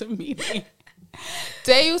very intermediate.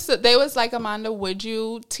 They was like, Amanda, would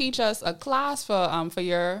you teach us a class for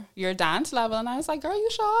your dance level? And I was like, girl, you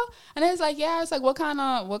sure? And they was like, yeah. I was like, what kind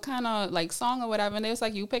of like song or whatever? And they was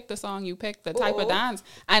like, you pick the song, you pick the type of dance.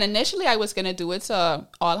 And initially I was gonna do it to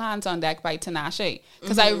All Hands on Deck by Tinashe,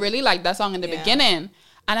 because I really liked that song in the beginning.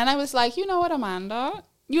 And then I was like, you know what, Amanda,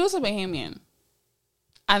 you's a Bahamian.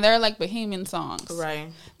 And they're like Bahamian songs. Right.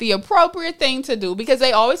 The appropriate thing to do, because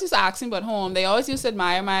they always used to ask me about home. They always used to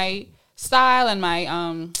admire my style and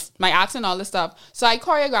my accent, all this stuff. So I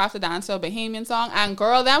choreographed the dance to a Bahamian song, and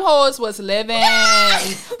girl, them hoes was living.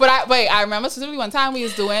 But I remember specifically one time we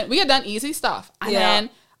had done easy stuff, and then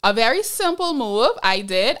a very simple move I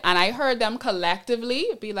did, and I heard them collectively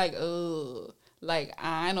be like, "Ugh, like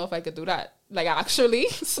I don't know if I could do that. Like actually,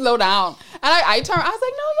 slow down." And I turned, I was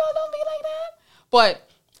like, "No, y'all don't be like that." But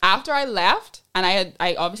after I left, and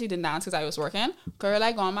I obviously didn't dance because I was working, girl,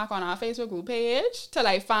 I gone back on our Facebook group page till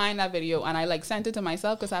I find that video, and I like sent it to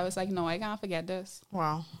myself because I was like, no, I can't forget this.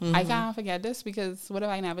 Wow. Mm-hmm. I can't forget this, because what if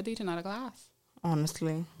I never teach another class?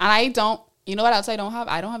 Honestly. And I don't, you know what else I don't have?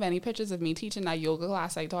 I don't have any pictures of me teaching that yoga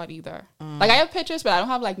class I taught either. Like I have pictures, but I don't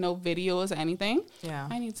have like no videos or anything. Yeah.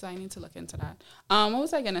 I need to look into that. What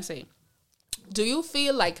was I going to say? Do you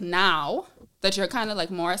feel like now that you're kind of like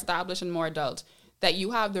more established and more adult, that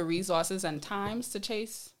you have the resources and times to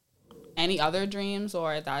chase any other dreams,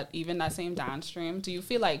 or that even that same dance dream? Do you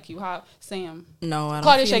feel like you have, Sam? No, I don't.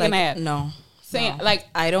 Claudia shaking her head. No. Sam, no. Like,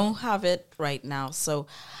 I don't have it right now. So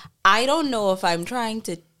I don't know if I'm trying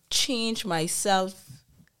to change myself,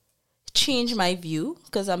 change my view,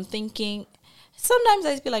 because I'm thinking, sometimes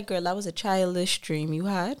I feel like, girl, that was a childish dream you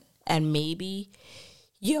had, and maybe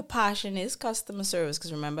your passion is customer service.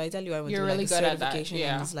 Because remember, I tell you, I went to really good certification, at that.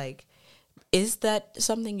 Yeah. And it's like, is that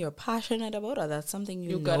something you're passionate about, or that's something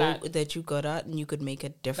you know that you're good at and you could make a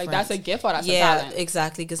difference? Like, that's a gift, or that's a talent? Yeah,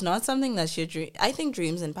 exactly. Because not something that's your dream. I think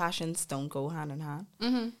dreams and passions don't go hand in hand.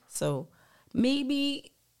 Mm-hmm. So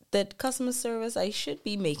maybe that customer service, I should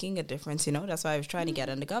be making a difference, you know? That's why I was trying to get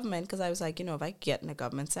in the government, because I was like, you know, if I get in the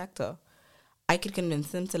government sector, I could convince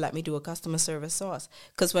them to let me do a customer service source.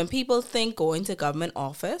 Because when people think going to government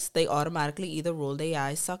office, they automatically either roll their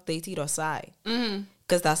eyes, suck their teeth, or sigh. Mm-hmm.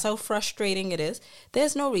 Because that's how frustrating it is.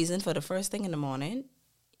 There's no reason for the first thing in the morning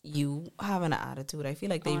you have an attitude. I feel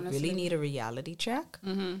like they really need a reality check.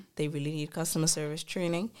 Mm-hmm. They really need customer service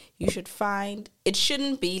training. You should find, it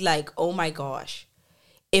shouldn't be like, oh my gosh,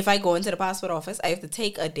 if I go into the passport office, I have to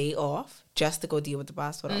take a day off just to go deal with the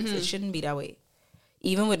passport office. It shouldn't be that way.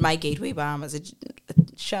 Even with my Gateway Bahamas, it's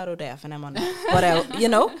shadow deaf and I'm on whatever, you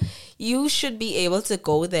know, you should be able to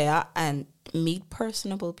go there and meet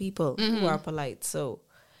personable people who are polite. So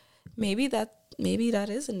maybe that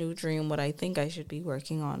is a new dream, what I think I should be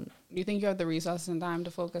working on. You think you have the resources and time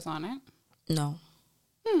to focus on it? No.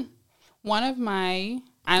 One of my,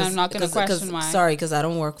 and I'm not going to question why. Sorry, because I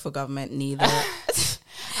don't work for government neither.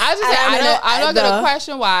 I'm not going to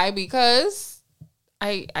question why, because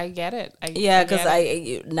I get it. Because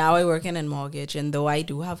I now I work in mortgage, and though I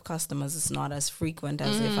do have customers, it's not as frequent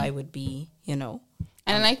as if I would be, you know.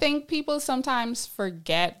 And I think people sometimes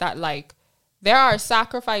forget that, like, there are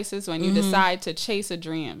sacrifices when you decide to chase a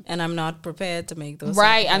dream. And I'm not prepared to make those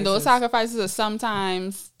sacrifices. And those sacrifices are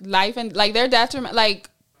sometimes life, and like they're detriment. Like,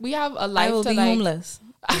 we have a life I will to be like homeless.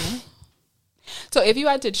 So if you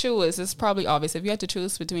had to choose, it's probably obvious. If you had to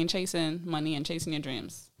choose between chasing money and chasing your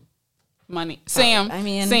dreams, money. Sam,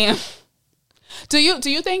 do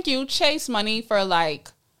you think you chase money for like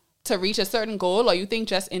to reach a certain goal, or you think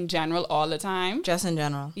just in general all the time? Just in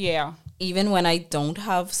general. Yeah. Even when I don't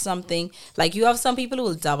have something, like you have some people who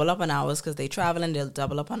will double up on hours because they travel, and they'll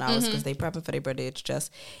double up on hours because they prepping for their birthday. It's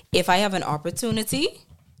just, if I have an opportunity,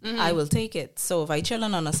 I will take it. So if I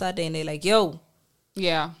chilling on a Saturday and they're like, yo,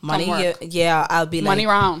 money here, I'll be like, money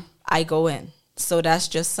round. I go in. So that's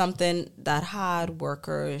just something that hard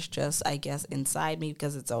worker is just, I guess, inside me,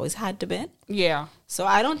 because it's always had to be. Yeah. So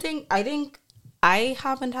I think I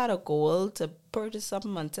haven't had a goal to purchase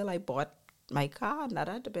something until I bought my car, and that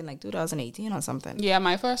had to been like 2018 or something. Yeah,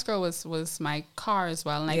 my first goal was my car as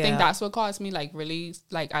well, and I think that's what caused me like really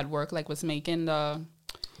like at work, like was making the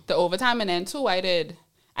overtime. And then too, I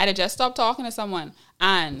had just stopped talking to someone,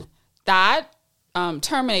 and that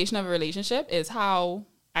termination of a relationship is how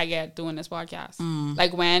I get doing this podcast.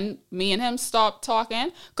 Like when me and him stopped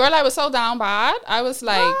talking, girl, I was so down bad. I was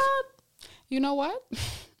like, you know what?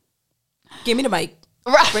 Give me the mic.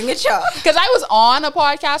 Right. Bring it, y'all. Because I was on a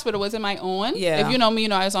podcast, but it wasn't my own. Yeah. If you know me, you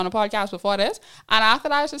know I was on a podcast before this. And after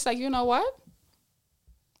that, I was just like, you know what?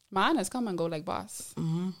 Mine has come and go like boss.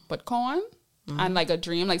 But corn and like a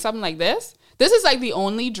dream, like something like this This is like the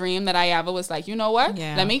only dream that I ever was like, you know what?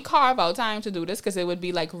 Yeah. Let me carve out time to do this because it would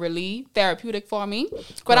be like really therapeutic for me.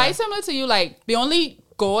 But I similar to you, like the only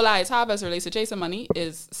goal I have as it relates to chasing money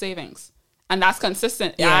is savings. And that's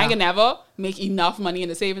consistent. Yeah. I can never make enough money in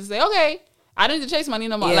the savings to say, okay, I don't need to chase money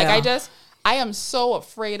no more. Yeah. Like I am so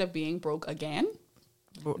afraid of being broke again.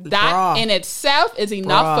 That Bruh. in itself is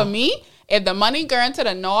enough Bruh. for me. If the money going to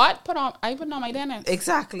the north, I put on my dentist.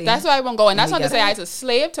 Exactly. That's why I won't go. And that's You not to get say it? I'm a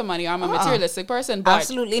slave to money or I'm a materialistic person, but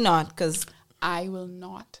Absolutely not, because I will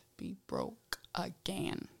not be broke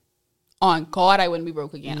again. On God, I wouldn't be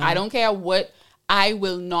broke again. I don't care what. I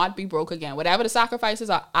will not be broke again. Whatever the sacrifices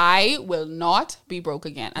are, I will not be broke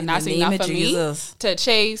again. And In that's the name enough of for Jesus. me to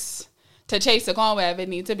chase the corn wherever it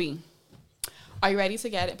needs to be. Are you ready to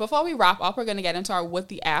get it? Before we wrap up, we're going to get into our what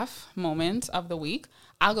the F moment of the week.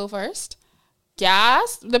 I'll go first.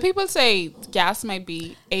 Gas. The people say gas might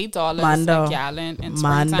be $8 Mando. a gallon in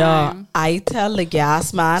Mando, springtime. I tell the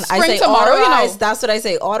gas man, I Spring say tomorrow, you authorized. know. That's what I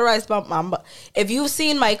say. Authorized pump, mamba. If you've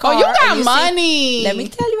seen my car, Oh, you and got see- money. let me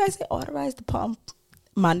tell you, I say authorized the pump.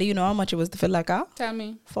 Mando, you know how much it was to fill that car? Tell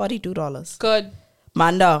me. $42. Good.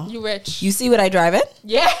 Mando, You rich. you see what I drive in?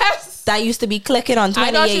 Yes. That used to be clicking on I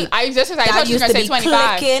 28. thought That you were used going to to say be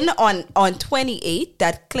 25. clicking on 28.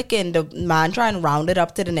 That clicking, the man trying to round it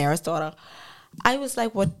up to the nearest order. I was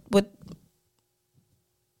like, what?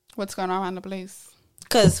 What's going on around the place?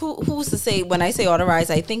 Because who's to say, when I say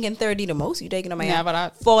authorized, I think in 30 the most. You taking on my Never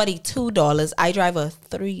that. $42. I drive a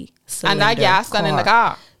 3-cylinder And that gas done in the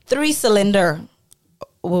car. 3-cylinder.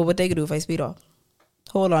 Well, what they could do if I speed up?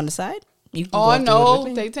 Hold on the side. You can go Oh up to it no, with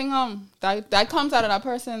me. they think that comes out of that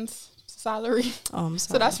person's salary. Oh, I'm So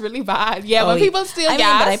sorry. that's really bad. Yeah, when yeah. people steal I mean,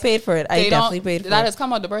 gas, but I paid for it. I they don't- definitely paid for that it. has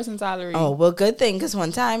come out the person's salary. Oh, well, good thing, because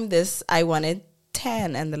one time I wanted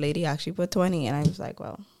 10 and the lady actually put 20, and I was like,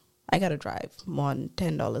 well, I gotta drive more than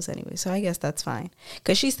 $10 anyway, so I guess that's fine.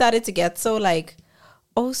 Because she started to get so like,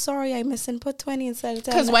 oh, sorry, I missed and put 20 instead of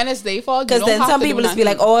 10. Because when it's their fault, Because then some people just be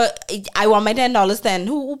like, oh, oh, I want my $10 then.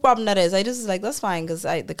 Who problem that is? I just was like, that's fine, because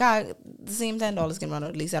the car, the same $10 can run out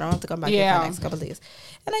at least. I don't have to come back here for the next couple of days.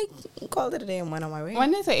 And I called it a day and went on my way.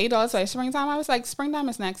 when they say $8 for springtime, I was like, springtime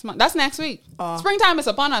is next month. That's next week. Oh. Springtime is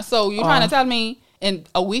upon us. So you trying to tell me in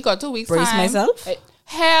a week or 2 weeks Brace time? myself?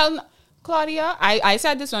 Hell, Claudia,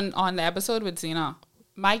 on this one on the episode with Zena.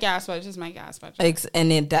 My gas budget is my gas budget.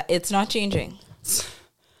 And it's not changing.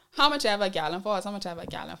 How much I have a gallon for is how much I have a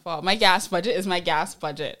gallon for. My gas budget is my gas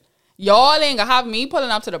budget. Y'all ain't gonna have me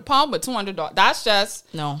pulling up to the pump with $200. That's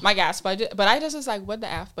just No. my gas budget. But I just was like, what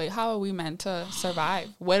the F? But how are we meant to survive?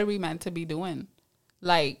 What are we meant to be doing?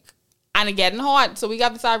 Like, and it getting hot, so we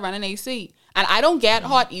got to start running AC. And I don't get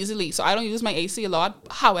hot easily, so I don't use my AC a lot.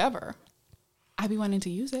 However, I be wanting to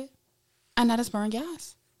use it. And that is burn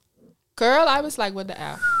gas. Girl, I was like, what the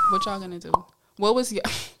F? What y'all gonna do? What was your...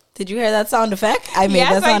 Did you hear that sound effect? I made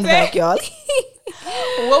Yes, that sound I did. effect, y'all.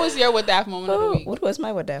 What was your what the F moment of the week? What was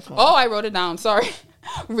my what that for? Oh, I wrote it down. Sorry.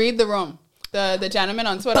 Read the room. The gentleman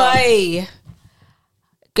on Twitter. Hey,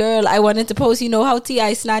 girl, I wanted to post. You know how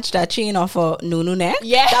T.I. snatched that chain off of Nunu neck?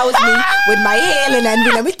 Yeah. that was me with my hair and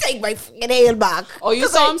envy. Let me take my fucking hair back. Oh, you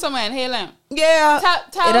saw him somewhere in Halen. Yeah.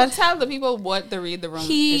 Tell the people what the read the room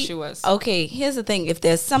issue was. Okay, here's the thing. If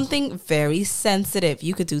there's something very sensitive,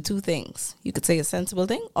 you could do two things. You could say a sensible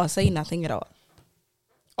thing or say nothing at all.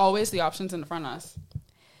 Always the options in front of us.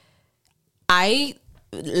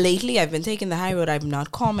 Lately I've been taking the high road. I'm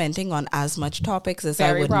not commenting on as much topics as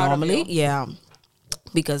Very I would proud of normally. you. Yeah.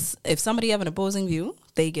 Because if somebody have an opposing view,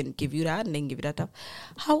 they can give you that and they can give you that stuff.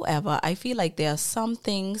 However, I feel like there are some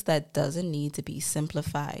things that doesn't need to be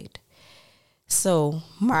simplified. So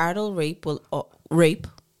marital rape rape.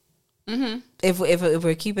 Mm-hmm. If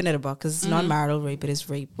we're keeping it about, because it's not marital rape, it is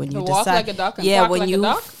rape when you To walk decide. like a duck and Yeah, quack when like a you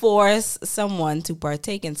duck? force someone to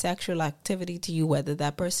partake in sexual activity to you, whether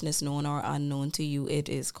that person is known or unknown to you, it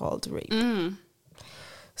is called rape.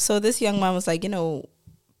 So this young man was like,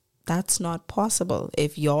 that's not possible.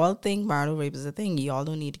 If y'all think marital rape is a thing, y'all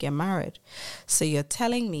don't need to get married. So you're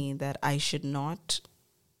telling me that I should not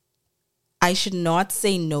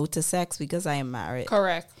say no to sex because I am married.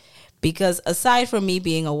 Correct. Because aside from me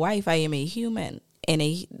being a wife, I am a human. And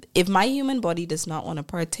if my human body does not want to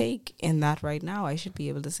partake in that right now, I should be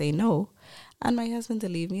able to say no. And my husband to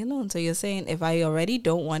leave me alone. So you're saying if I already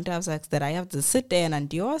don't want to have sex, that I have to sit there and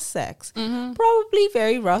endure sex. Mm-hmm. Probably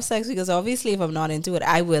very rough sex, because obviously if I'm not into it,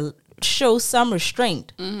 I will show some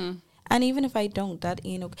restraint. Mm-hmm. And even if I don't, that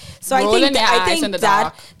ain't okay. So Rolling your I eyes think in the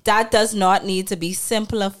dark. that does not need to be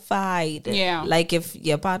simplified. Yeah. Like if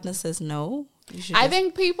your partner says no, you should I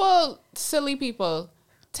just- think silly people,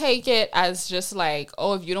 take it as just like,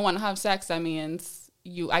 oh, if you don't want to have sex, that means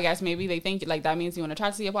I guess maybe they think like that means you want to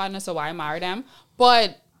attracted to your partner, so why marry them?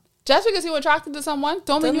 But just because you're attracted to someone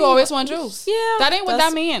don't mean you always want juice. Yeah, that ain't what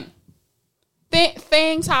that mean.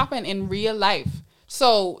 Things happen in real life.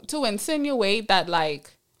 So to insinuate that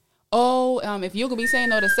like, if you could be saying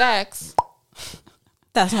no to sex,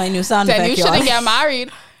 that's my new sound then effect, you shouldn't y'all. get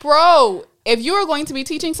married, bro. If you are going to be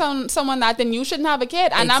teaching someone that, then you shouldn't have a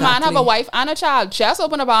kid. And that man have a wife and a child. Just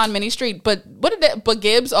open a bar on Mini Street, but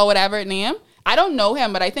Gibbs or whatever it name. I don't know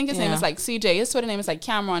him, but I think his name is like CJ. His Twitter name is like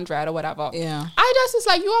Cameron Dredd or whatever. Yeah. I just was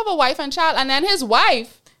like, you have a wife and child, and then his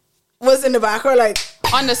wife was in the background like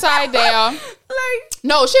on the side there. like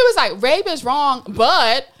No, she was like, rape is wrong,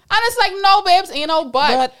 but. And it's like, no, babes,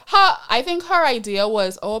 but I think her idea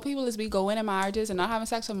was, people is be going in marriages and not having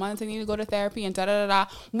sex for months and need to go to therapy and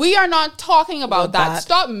da-da-da-da. We are not talking about that.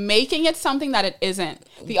 Stop making it something that it isn't.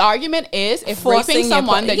 The argument is, if raping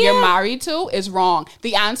someone that you're married to is wrong,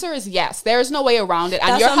 the answer is yes. There is no way around it.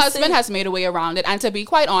 And your husband has made a way around it. And to be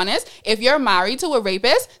quite honest, if you're married to a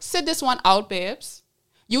rapist, sit this one out, babes.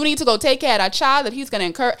 You need to go take care of that child that he's gonna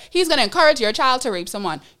encourage your child to rape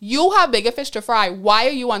someone. You have bigger fish to fry. Why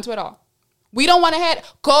are you on Twitter? We don't want to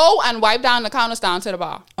go and wipe down the counters down to the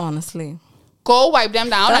bar. Honestly. Go wipe them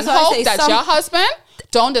down and hope that your husband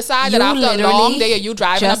don't decide that after a long day of you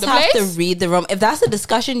driving up the place. You just have to read the room. If that's a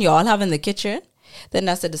discussion y'all have in the kitchen, then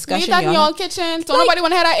that's a discussion. Leave that in your kitchen. Don't nobody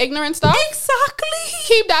want to hear that ignorant stuff. Exactly.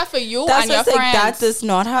 Keep that for you and your friends. That does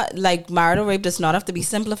not have, like, marital rape does not have to be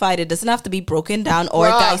simplified. It doesn't have to be broken down or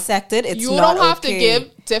dissected. It's you not don't have okay. to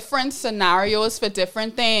give different scenarios for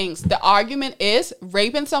different things. The argument is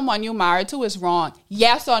raping someone you married to is wrong.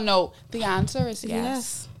 Yes or no? The answer is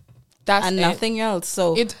yes. That's and it. Nothing else.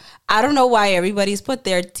 So I don't know why everybody's put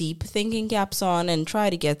their deep thinking caps on and try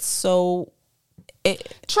to get so.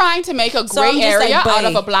 Trying to make a gray area out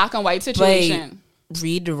of a black and white situation.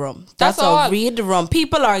 Read the room. That's all. Read the room.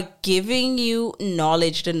 People are giving you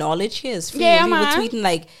knowledge. The knowledge here is free. Yeah, we were tweeting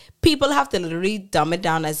like people have to literally dumb it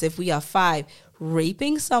down as if we are 5.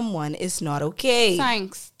 Raping someone is not okay.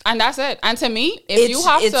 Thanks. And that's it. And to me, it's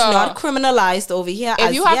not criminalized over here.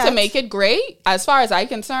 If you have to make it great, as far as I'm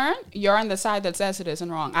concerned, you're on the side that says it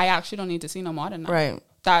isn't wrong. I actually don't need to see no more than that. Right.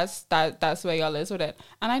 That's where y'all is with it.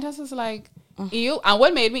 And I just was like, ew. And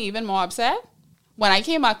what made me even more upset, when I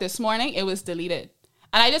came out this morning, it was deleted.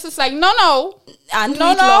 And I just was like, no. And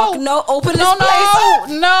no, open this place up.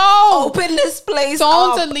 No. Open this place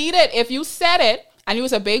Don't up. delete it. If you said it, and you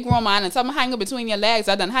was a big woman and something hanging between your legs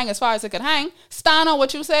that doesn't hang as far as it could hang, stand on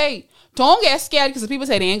what you say. Don't get scared because the people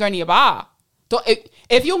say they ain't going to your bar.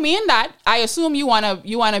 If you mean that, I assume you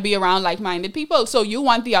wanna be around like-minded people. So you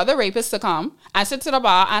want the other rapists to come and sit to the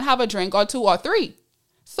bar and have a drink or 2 or 3.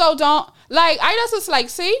 So don't, like, I just was like,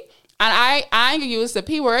 see? And I ain't gonna use the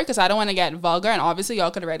P word because I don't want to get vulgar. And obviously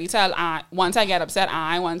y'all could already tell, once I get upset,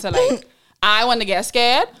 I want to get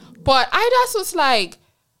scared. But I just was like,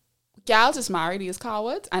 gals is married, these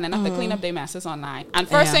cowards, and then have to clean up their messes online. And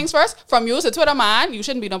first things first, from you as a Twitter man, you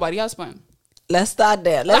shouldn't be nobody else, man. Let's start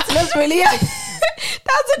there. Let's really.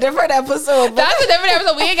 That's a different episode. That's a different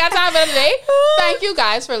episode. We ain't got time for it today. Thank you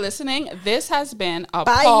guys for listening. This has been a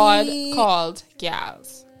pod called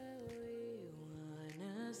Gals.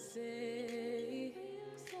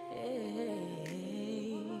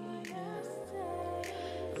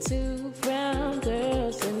 Two brown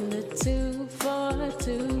girls in the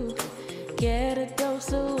 242. Get a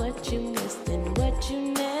dose of what you missed and what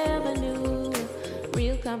you never knew.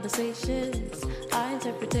 Real conversations, our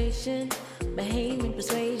interpretation, Bahamian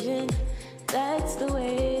persuasion. That's the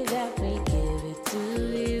way that we give it to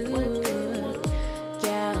you.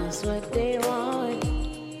 Gals, what they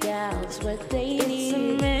want. Gals, what they need. It's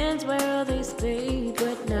a man's world, they stay,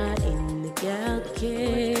 but not in the gal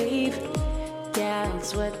cave.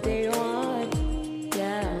 Gals, what they